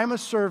 I'm a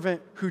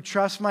servant who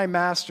trusts my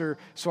master,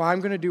 so I'm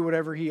going to do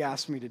whatever he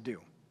asks me to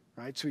do.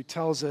 Right? So he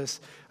tells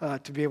us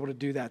to be able to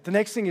do that. The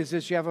next thing is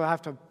this: you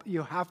have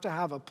to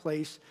have a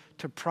place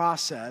to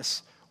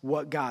process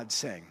what God's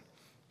saying.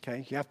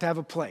 Okay? You have to have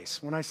a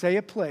place. When I say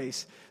a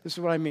place, this is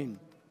what I mean.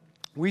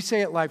 We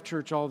say at Life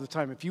Church all the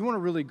time, if you want to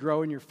really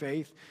grow in your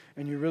faith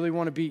and you really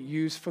want to be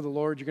used for the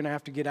Lord, you're going to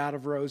have to get out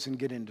of rows and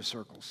get into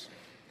circles.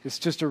 It's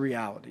just a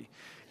reality.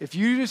 If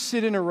you just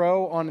sit in a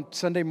row on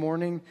Sunday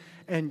morning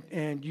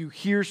and you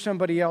hear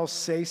somebody else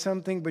say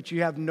something, but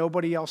you have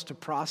nobody else to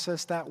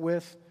process that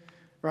with,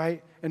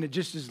 right? And it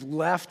just is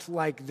left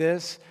like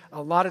this,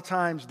 a lot of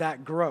times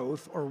that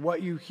growth or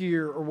what you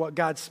hear or what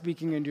God's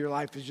speaking into your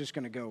life is just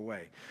going to go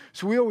away.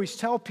 So we always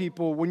tell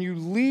people, when you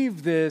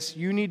leave this,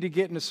 you need to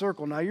get in a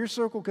circle. Now, your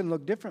circle can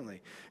look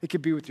differently. It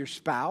could be with your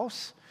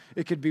spouse.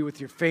 It could be with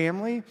your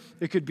family.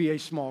 It could be a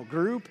small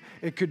group.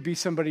 It could be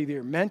somebody that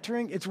you're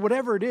mentoring. It's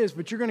whatever it is,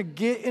 but you're going to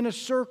get in a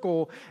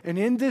circle, and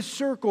in this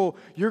circle,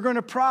 you're going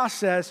to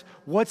process,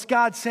 what's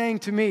God saying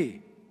to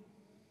me?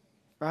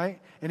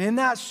 Right? And in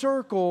that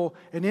circle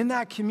and in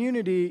that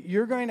community,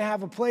 you're going to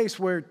have a place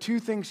where two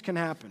things can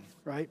happen,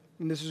 right?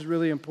 And this is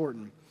really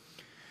important.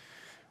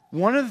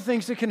 One of the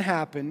things that can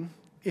happen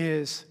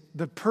is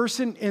the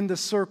person in the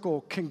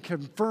circle can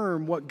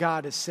confirm what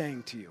God is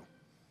saying to you.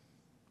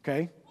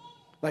 Okay?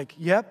 Like,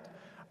 yep,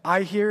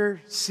 I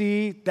hear,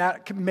 see,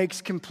 that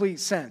makes complete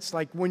sense.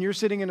 Like when you're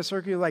sitting in a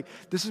circle, you're like,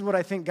 this is what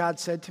I think God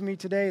said to me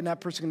today. And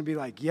that person's going to be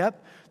like,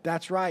 yep,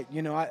 that's right.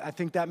 You know, I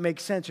think that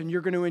makes sense. And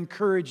you're going to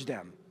encourage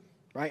them.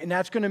 Right? And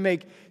that's going to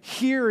make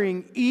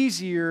hearing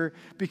easier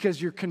because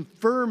you're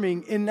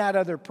confirming in that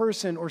other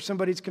person, or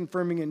somebody's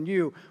confirming in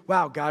you,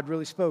 wow, God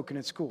really spoke, and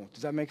it's cool.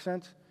 Does that make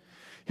sense?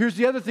 Here's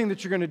the other thing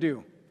that you're going to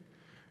do.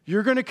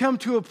 You're going to come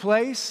to a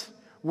place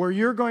where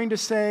you're going to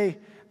say,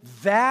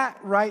 that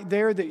right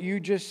there that you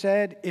just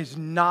said is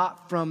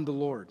not from the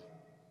Lord.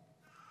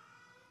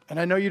 And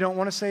I know you don't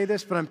want to say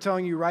this, but I'm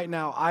telling you right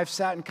now, I've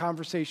sat in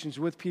conversations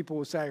with people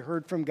who say, I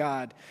heard from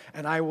God,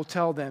 and I will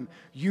tell them,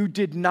 you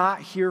did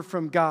not hear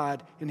from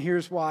God, and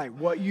here's why.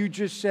 What you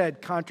just said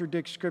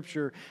contradicts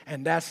Scripture,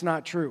 and that's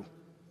not true.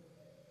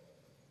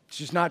 It's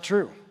just not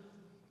true.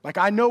 Like,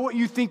 I know what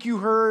you think you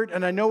heard,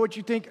 and I know what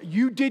you think.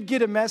 You did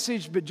get a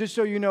message, but just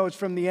so you know, it's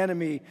from the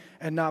enemy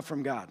and not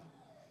from God.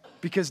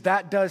 Because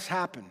that does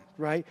happen,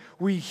 right?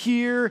 We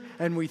hear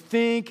and we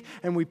think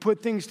and we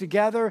put things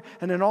together,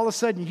 and then all of a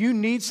sudden you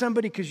need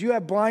somebody because you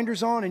have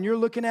blinders on and you're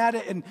looking at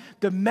it and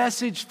the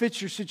message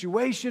fits your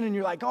situation and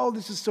you're like, oh,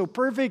 this is so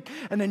perfect.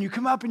 And then you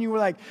come up and you were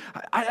like,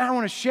 I don't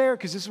want to share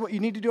because this is what you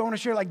need to do. I want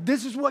to share. Like,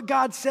 this is what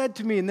God said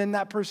to me. And then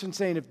that person's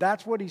saying, if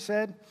that's what he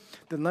said,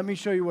 then let me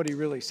show you what he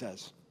really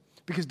says.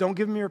 Because don't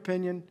give him your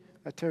opinion.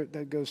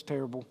 That goes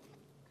terrible,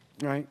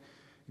 right?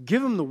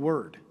 Give him the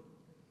word.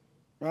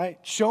 Right?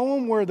 Show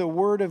them where the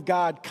word of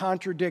God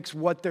contradicts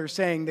what they're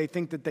saying they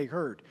think that they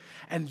heard.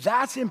 And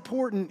that's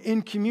important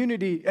in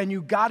community, and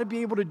you got to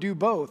be able to do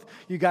both.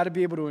 You got to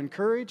be able to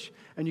encourage,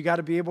 and you got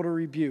to be able to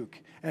rebuke.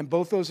 And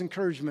both those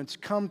encouragements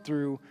come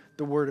through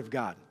the word of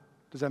God.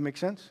 Does that make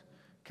sense?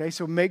 Okay,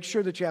 so make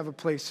sure that you have a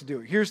place to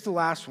do it. Here's the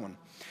last one.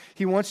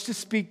 He wants to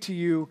speak to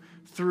you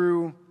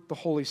through the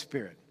Holy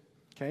Spirit.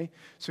 Okay,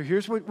 so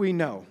here's what we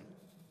know.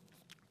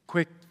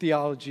 Quick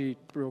theology,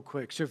 real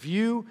quick. So if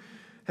you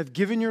have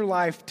given your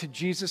life to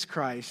Jesus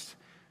Christ,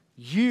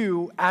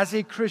 you, as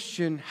a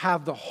Christian,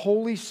 have the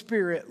Holy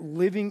Spirit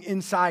living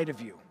inside of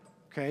you,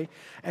 okay?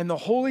 And the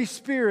Holy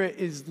Spirit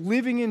is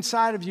living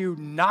inside of you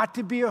not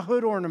to be a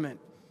hood ornament,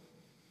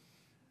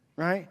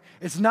 right?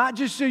 It's not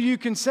just so you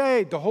can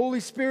say, the Holy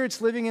Spirit's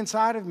living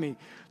inside of me.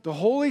 The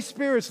Holy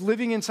Spirit's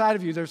living inside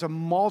of you. There's a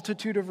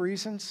multitude of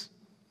reasons,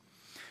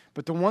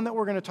 but the one that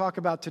we're going to talk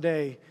about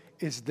today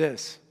is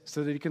this,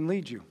 so that He can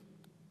lead you.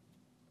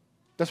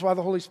 That's why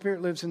the Holy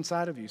Spirit lives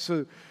inside of you.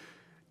 So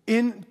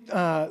in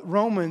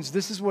Romans,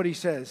 this is what he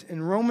says.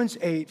 In Romans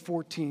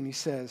 8:14, he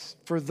says,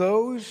 for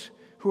those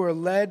who are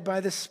led by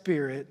the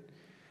Spirit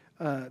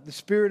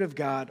of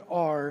God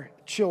are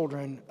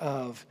children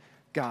of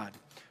God.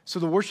 So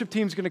the worship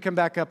team's going to come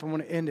back up. I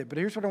want to end it. But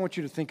here's what I want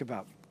you to think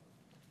about.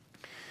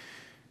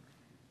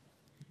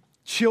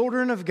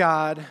 Children of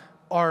God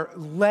are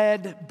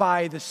led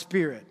by the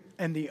Spirit.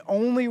 And the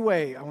only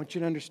way, I want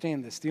you to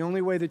understand this, the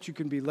only way that you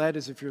can be led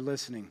is if you're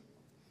listening.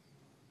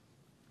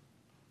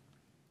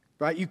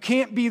 Right? You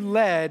can't be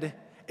led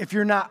if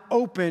you're not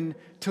open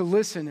to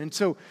listen. And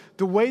so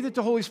the way that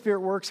the Holy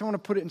Spirit works, I want to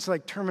put it into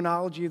like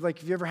terminology. Like,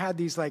 have you ever had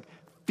these like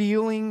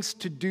feelings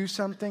to do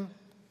something?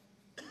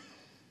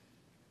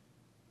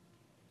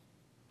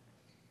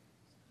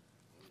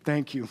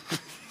 Thank you.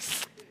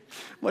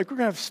 Like, we're going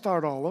to have to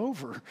start all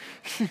over.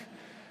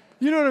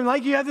 You know what I mean?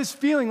 Like, you have this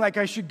feeling like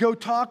I should go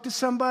talk to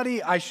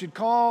somebody, I should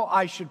call,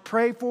 I should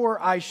pray for,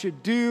 I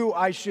should do,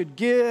 I should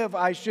give,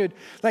 I should,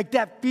 like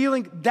that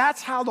feeling.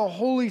 That's how the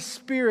Holy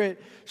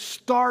Spirit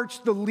starts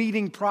the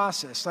leading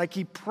process. Like,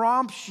 He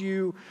prompts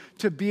you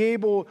to be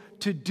able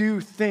to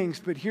do things.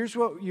 But here's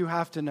what you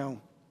have to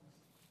know,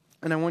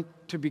 and I want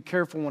to be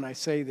careful when I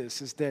say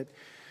this, is that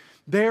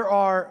there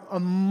are a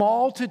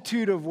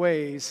multitude of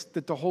ways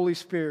that the Holy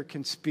Spirit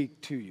can speak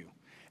to you,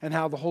 and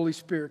how the Holy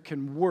Spirit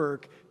can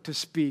work to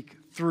speak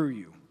through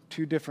you.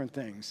 Two different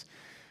things.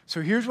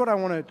 So here's what I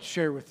want to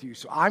share with you.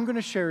 So I'm going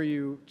to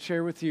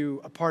share with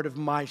you a part of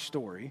my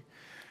story.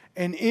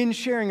 And in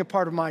sharing a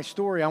part of my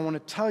story, I want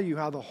to tell you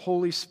how the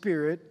Holy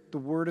Spirit, the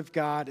Word of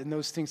God, and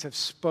those things have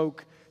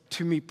spoke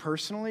to me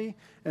personally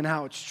and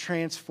how it's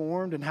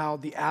transformed and how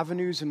the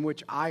avenues in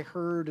which I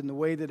heard and the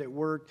way that it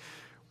worked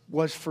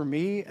was for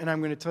me. And I'm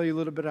going to tell you a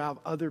little bit about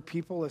how other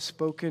people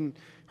have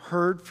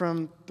heard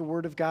from the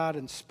Word of God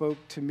and spoke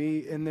to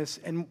me in this.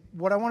 And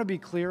what I want to be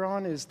clear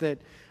on is that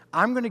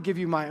I'm going to give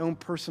you my own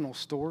personal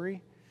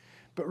story.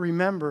 But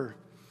remember,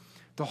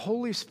 the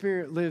Holy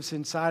Spirit lives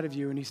inside of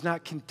you, and he's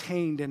not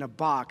contained in a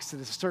box that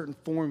is a certain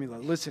formula.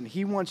 Listen,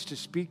 he wants to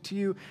speak to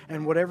you,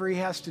 and whatever he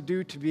has to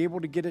do to be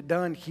able to get it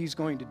done, he's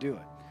going to do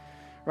it.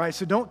 Right?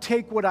 So don't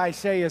take what I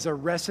say as a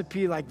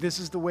recipe, like this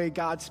is the way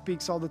God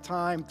speaks all the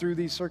time through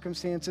these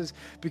circumstances.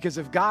 Because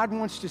if God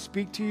wants to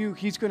speak to you,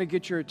 he's going to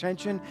get your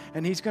attention,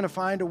 and he's going to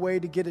find a way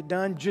to get it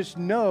done. Just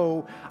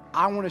know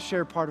I want to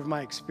share part of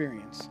my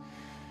experience.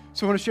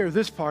 So I want to share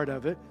this part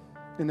of it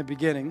in the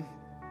beginning.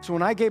 So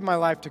when I gave my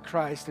life to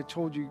Christ, I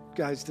told you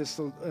guys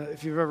this,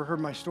 if you've ever heard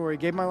my story,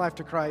 gave my life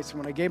to Christ. And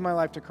when I gave my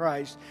life to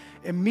Christ,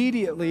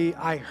 immediately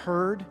I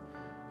heard,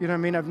 you know what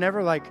I mean? I've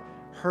never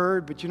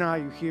heard, but you know how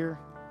you hear?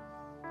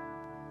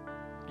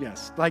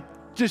 Yes,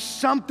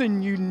 just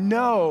something you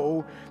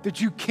know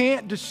that you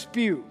can't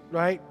dispute,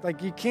 right?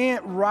 You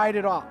can't write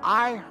it off.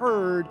 I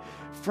heard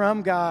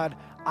from God,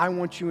 I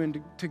want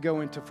you to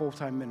go into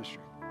full-time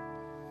ministry,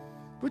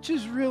 which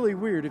is really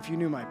weird if you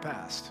knew my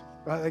past,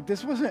 right?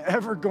 This wasn't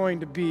ever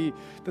going to be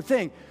the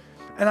thing.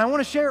 And I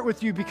want to share it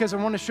with you because I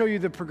want to show you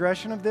the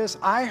progression of this.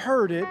 I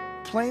heard it,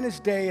 plain as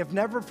day, I've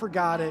never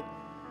forgot it,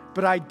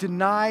 but I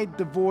denied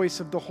the voice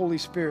of the Holy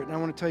Spirit. And I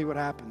want to tell you what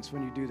happens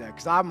when you do that,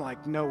 because I'm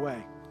like, no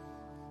way.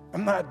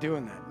 I'm not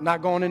doing that. I'm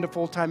not going into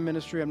full-time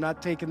ministry. I'm not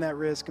taking that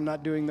risk. I'm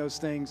not doing those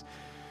things.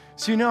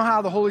 So you know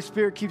how the Holy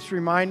Spirit keeps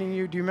reminding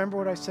you? Do you remember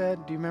what I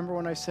said? Do you remember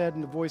when I said,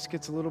 and the voice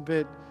gets a little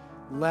bit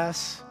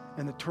less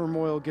and the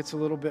turmoil gets a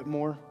little bit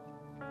more?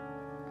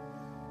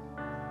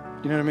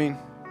 You know what I mean?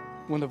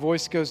 When the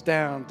voice goes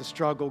down, the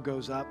struggle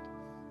goes up,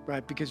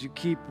 right? Because you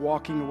keep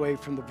walking away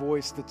from the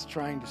voice that's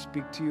trying to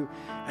speak to you.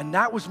 And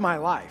that was my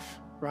life,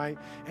 right?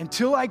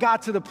 Until I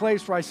got to the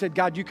place where I said,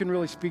 God, you can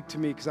really speak to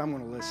me because I'm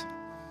going to listen.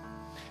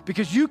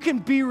 Because you can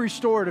be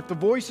restored. If the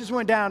voices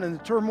went down and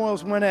the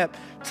turmoils went up,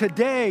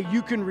 today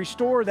you can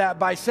restore that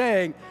by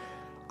saying,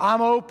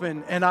 I'm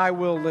open and I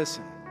will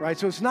listen, right?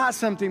 So it's not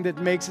something that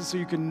makes it so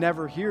you can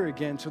never hear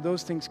again. So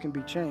those things can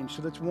be changed.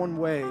 So that's one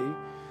way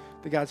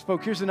that God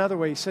spoke. Here's another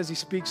way. He says he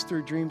speaks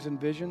through dreams and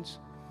visions,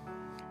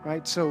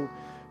 right? So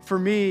for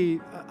me,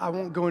 I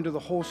won't go into the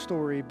whole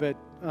story, but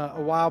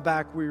a while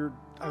back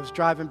I was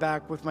driving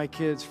back with my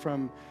kids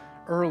from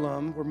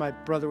Earlham, where my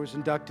brother was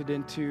inducted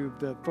into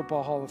the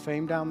Football Hall of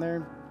Fame down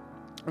there.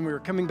 And we were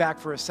coming back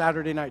for a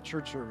Saturday night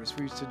church service.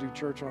 We used to do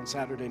church on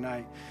Saturday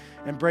night.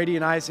 And Brady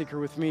and Isaac are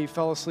with me,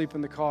 fell asleep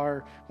in the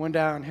car, went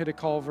down, hit a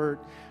culvert,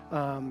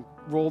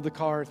 rolled the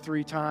car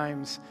 3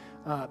 times.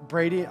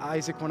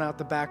 Isaac went out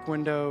the back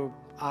window,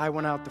 I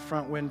went out the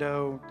front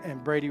window,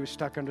 and Brady was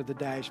stuck under the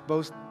dash.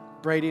 Both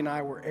Brady and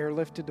I were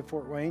airlifted to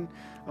Fort Wayne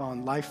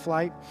on life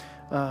flight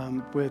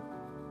with,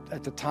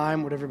 at the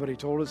time, what everybody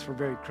told us were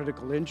very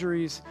critical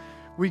injuries.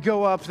 We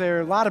go up there,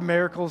 a lot of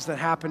miracles that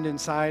happened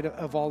inside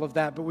of all of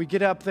that, but we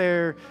get up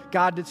there,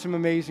 God did some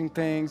amazing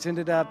things,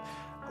 ended up,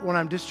 when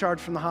I'm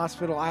discharged from the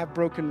hospital, I have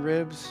broken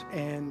ribs,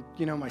 and,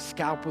 my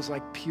scalp was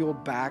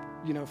peeled back,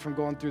 from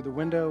going through the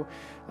window,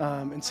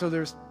 and so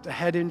there's a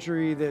head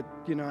injury that,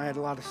 I had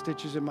a lot of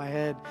stitches in my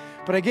head,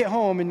 but I get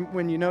home, and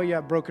when you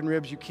have broken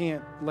ribs, you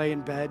can't lay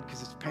in bed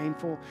because it's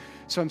painful,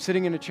 so I'm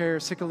sitting in a chair,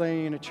 sick of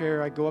laying in a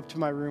chair. I go up to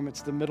my room,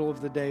 it's the middle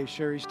of the day,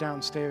 Sherry's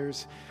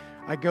downstairs.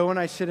 I go and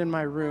I sit in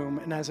my room,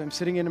 and as I'm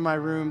sitting in my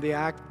room,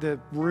 the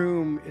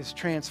room is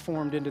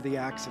transformed into the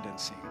accident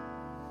scene.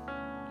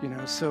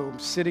 So I'm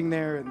sitting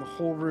there, and the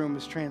whole room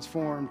is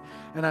transformed,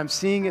 and I'm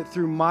seeing it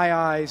through my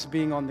eyes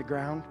being on the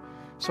ground.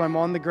 So I'm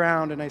on the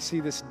ground, and I see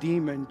this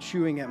demon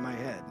chewing at my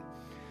head.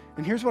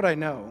 And here's what I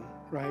know,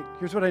 right?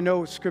 Here's what I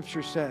know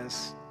Scripture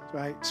says,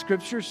 right?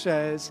 Scripture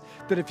says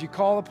that if you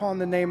call upon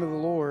the name of the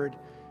Lord,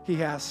 he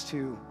has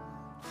to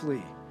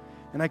flee.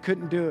 And I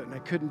couldn't do it, and I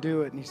couldn't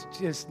do it, and he's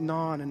just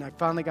gnawing, and I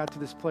finally got to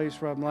this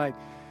place where I'm like,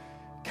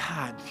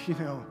 God,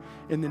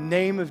 in the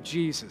name of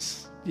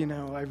Jesus,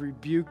 I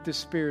rebuked the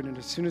spirit, and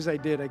as soon as I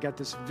did, I got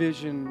this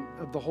vision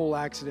of the whole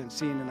accident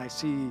scene, and I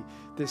see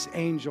this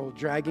angel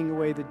dragging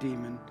away the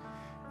demon,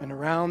 and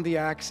around the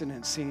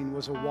accident scene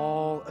was a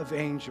wall of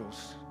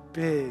angels,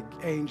 big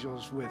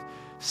angels with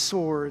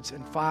swords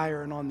and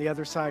fire, and on the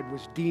other side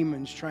was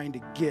demons trying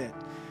to get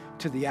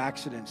to the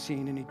accident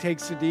scene, and he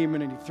takes the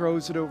demon and he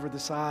throws it over the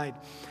side,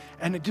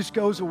 and it just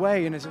goes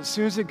away, and as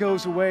soon as it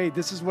goes away,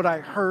 this is what I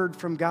heard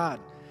from God.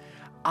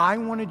 I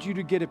wanted you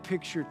to get a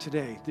picture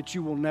today that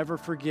you will never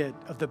forget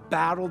of the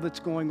battle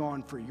that's going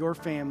on for your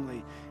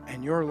family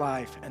and your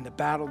life, and the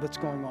battle that's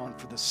going on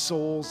for the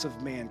souls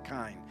of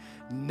mankind.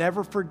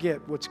 Never forget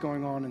what's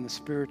going on in the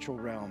spiritual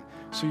realm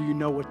so you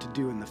know what to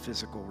do in the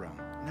physical realm.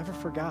 Never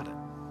forgot it.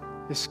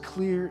 It's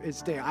clear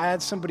as day. I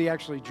had somebody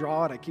actually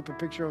draw it. I keep a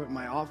picture of it in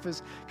my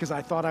office because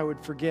I thought I would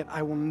forget.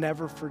 I will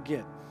never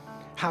forget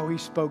how he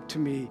spoke to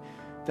me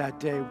that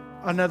day.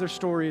 Another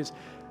story is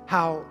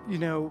how,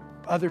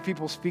 other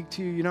people speak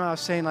to you. I was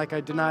saying like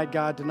I denied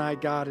God,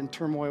 and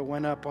turmoil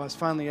went up. I was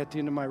finally at the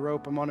end of my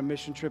rope. I'm on a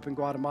mission trip in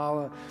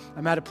Guatemala.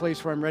 I'm at a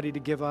place where I'm ready to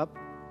give up.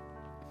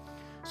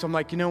 So I'm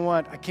like, you know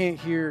what? I can't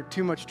hear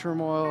too much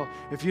turmoil.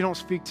 If you don't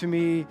speak to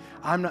me,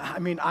 I'm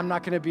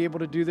not going to be able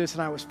to do this.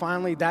 And I was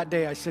finally, that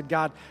day, I said,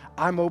 God,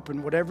 I'm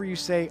open. Whatever you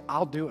say,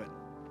 I'll do it.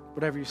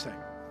 Whatever you say.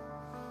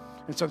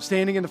 And so I'm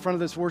standing in the front of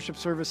this worship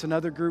service.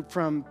 Another group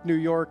from New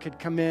York had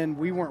come in.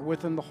 We weren't with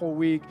them the whole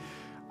week.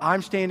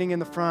 I'm standing in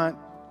the front,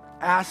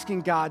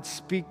 asking God,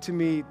 speak to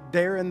me.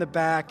 There in the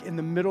back, in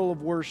the middle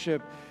of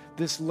worship,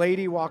 this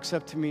lady walks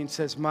up to me and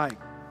says, Mike,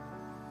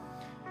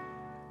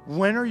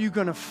 when are you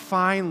going to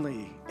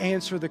finally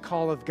answer the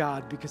call of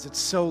God? Because it's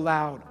so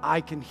loud,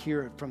 I can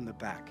hear it from the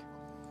back.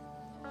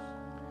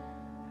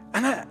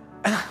 And I'm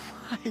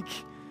like,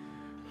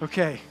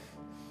 okay,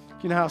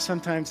 you know how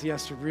sometimes he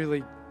has to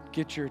really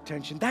get your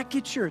attention? That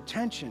gets your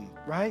attention,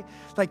 right?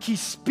 Like he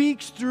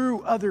speaks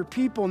through other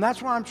people. And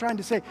that's why I'm trying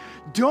to say,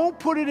 don't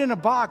put it in a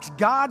box.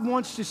 God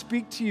wants to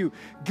speak to you.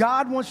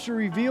 God wants to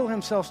reveal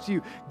himself to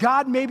you.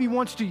 God maybe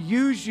wants to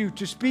use you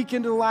to speak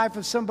into the life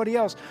of somebody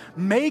else.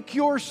 Make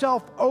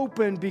yourself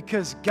open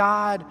because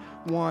God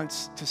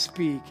wants to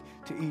speak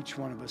to each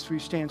one of us. Will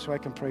you stand so I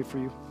can pray for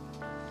you?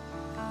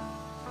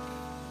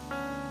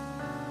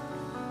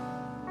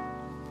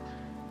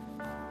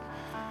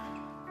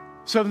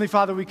 So, Heavenly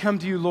Father, we come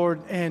to you,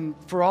 Lord, and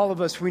for all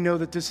of us, we know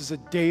that this is a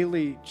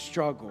daily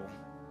struggle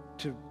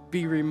to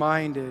be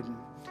reminded,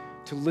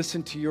 to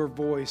listen to your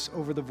voice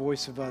over the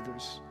voice of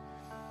others.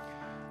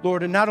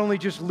 Lord, and not only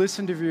just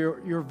listen to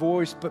your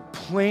voice, but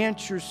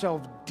plant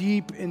yourself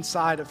deep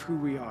inside of who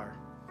we are.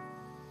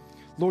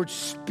 Lord,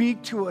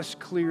 speak to us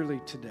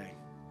clearly today.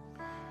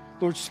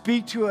 Lord,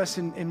 speak to us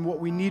in what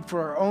we need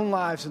for our own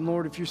lives. And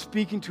Lord, if you're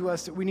speaking to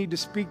us that we need to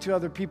speak to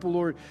other people,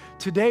 Lord,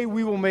 today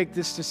we will make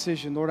this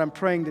decision. Lord, I'm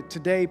praying that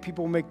today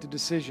people will make the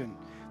decision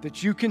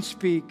that you can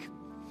speak,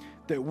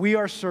 that we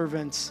are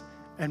servants,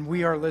 and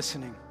we are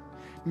listening.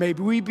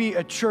 Maybe we be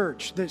a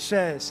church that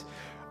says,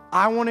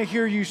 I want to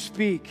hear you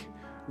speak.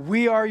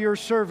 We are your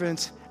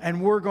servants,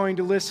 and we're going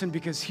to listen,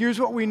 because here's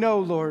what we know,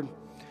 Lord.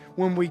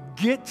 When we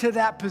get to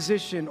that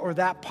position or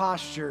that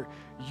posture,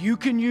 you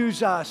can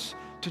use us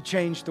to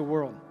change the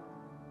world.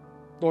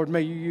 Lord,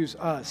 may you use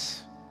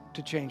us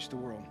to change the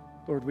world.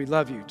 Lord, we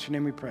love you. In your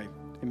name we pray.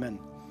 Amen.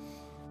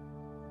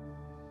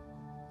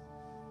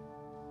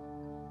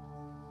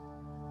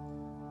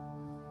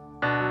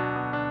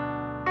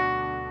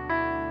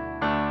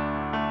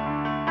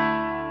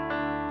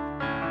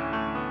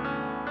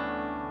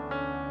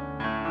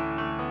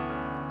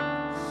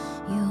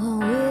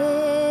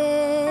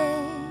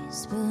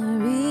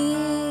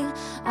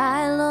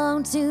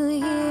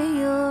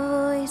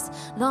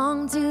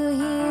 Long to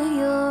hear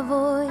your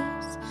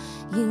voice.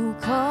 You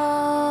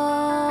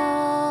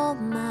call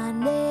my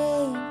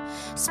name.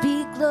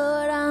 Speak,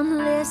 Lord, I'm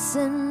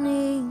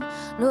listening.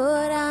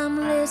 Lord, I'm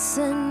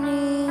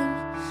listening.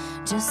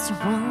 Just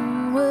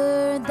one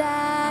word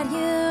that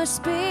you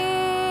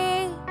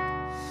speak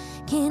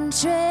can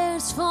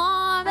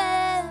transform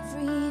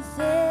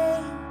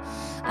everything.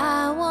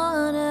 I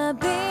wanna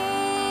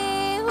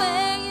be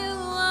where you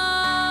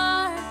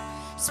are.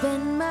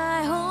 Spend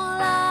my whole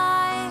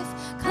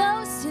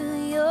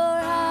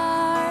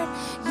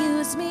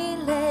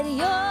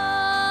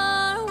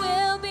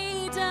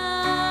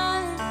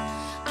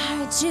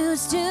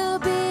choose to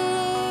be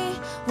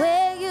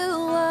where you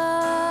are.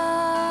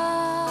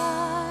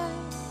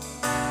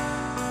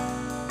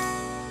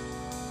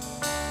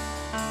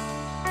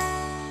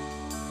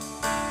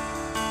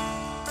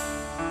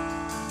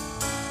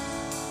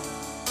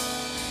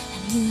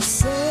 And you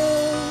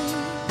say,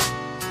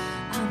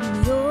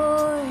 I'm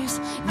yours.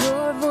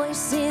 Your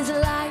voice is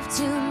life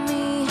to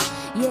me.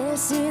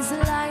 Yes, it's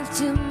life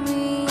to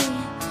me.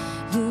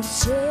 You've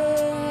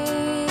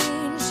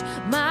changed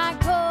my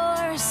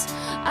course.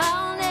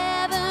 I'll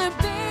never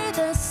be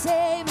the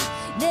same,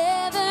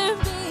 never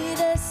be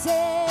the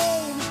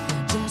same.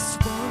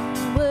 Just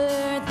one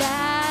word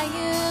that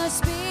you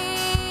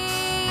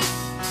speak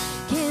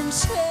can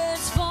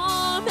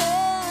transform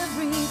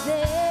everything.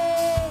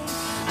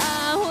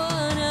 I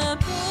wanna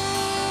be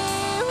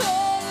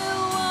where you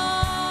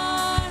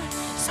are.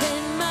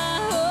 Spend my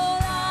whole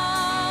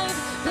life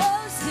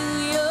close to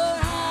your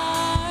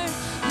heart.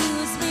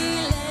 Use me,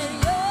 let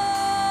your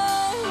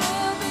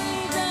will be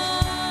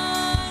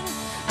done.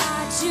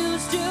 I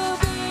choose to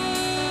be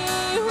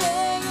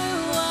where you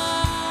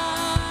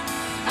are.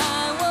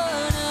 I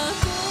wanna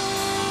be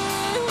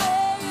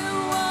where you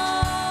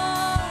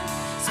are.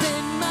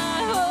 Spend my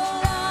whole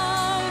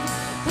life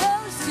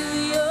close to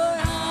your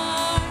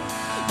heart.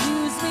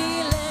 Use me,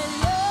 let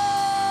your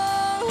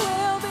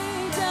will be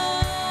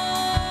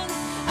done.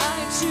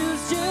 I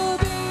choose to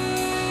be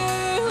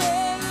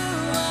where you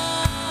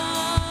are.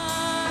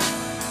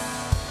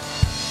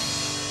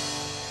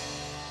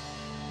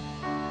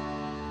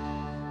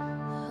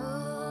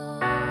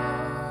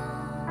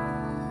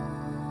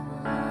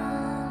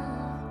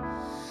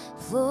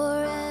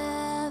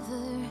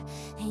 Forever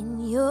in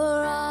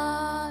your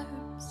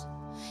arms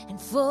and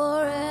for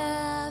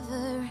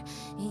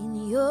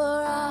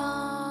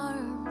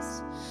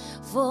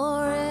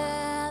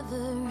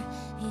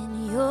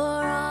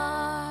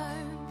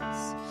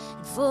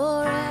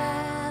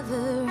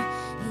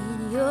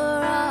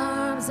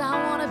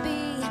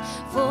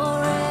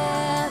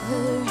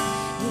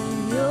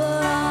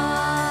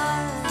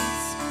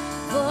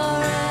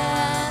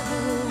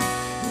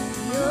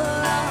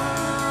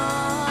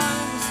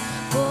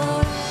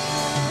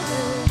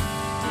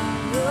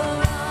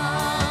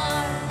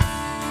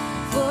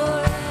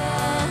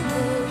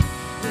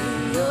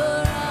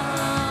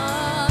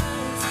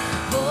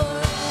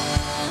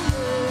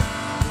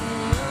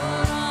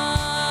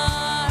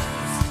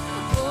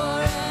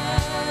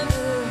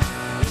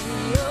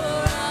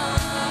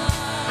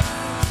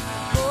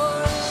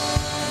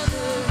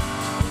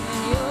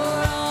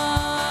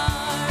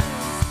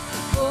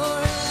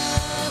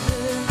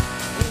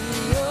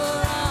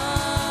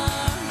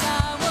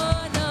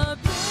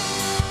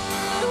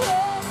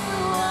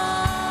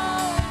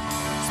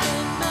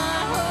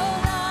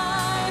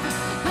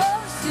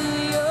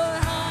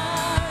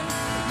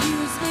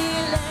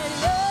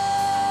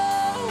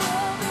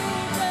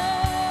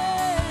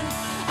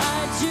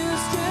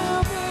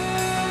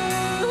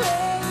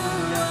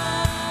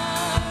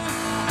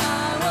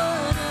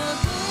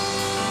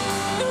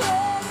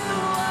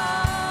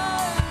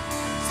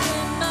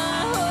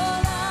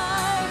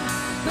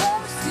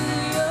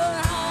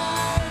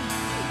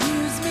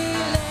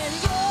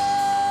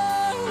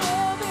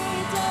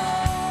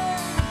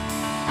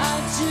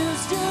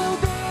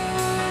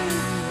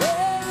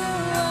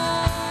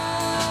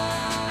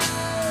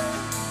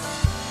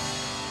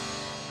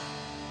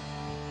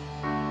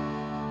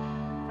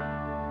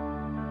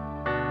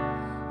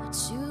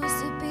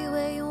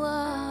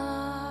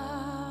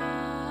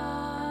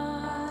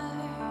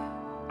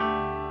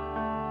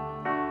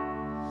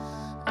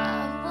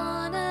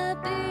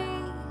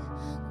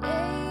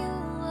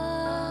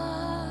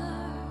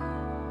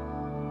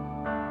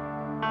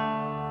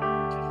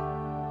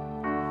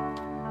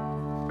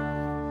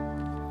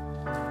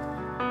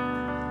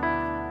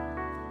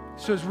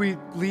So as we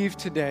leave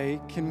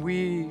today, can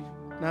we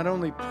not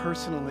only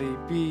personally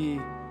be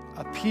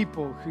a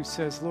people who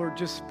says, Lord,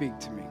 just speak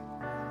to me.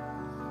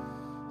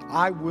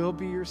 I will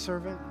be your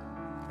servant,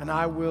 and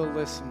I will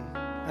listen.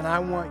 And I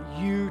want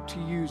you to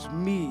use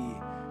me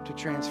to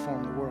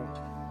transform the world,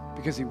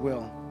 because he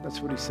will.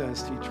 That's what he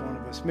says to each one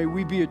of us. May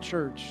we be a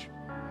church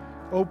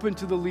open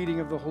to the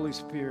leading of the Holy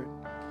Spirit.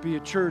 Be a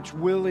church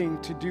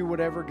willing to do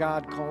whatever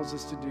God calls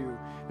us to do,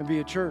 and be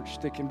a church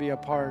that can be a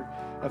part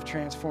of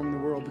transforming the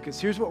world.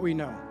 Because here's what we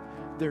know.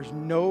 There's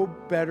no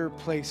better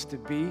place to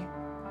be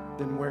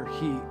than where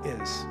he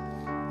is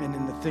and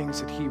in the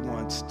things that he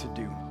wants to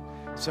do.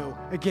 So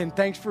again,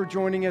 thanks for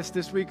joining us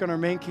this week on our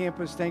main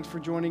campus. Thanks for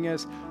joining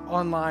us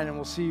online, and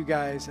we'll see you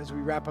guys as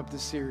we wrap up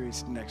this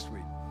series next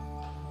week.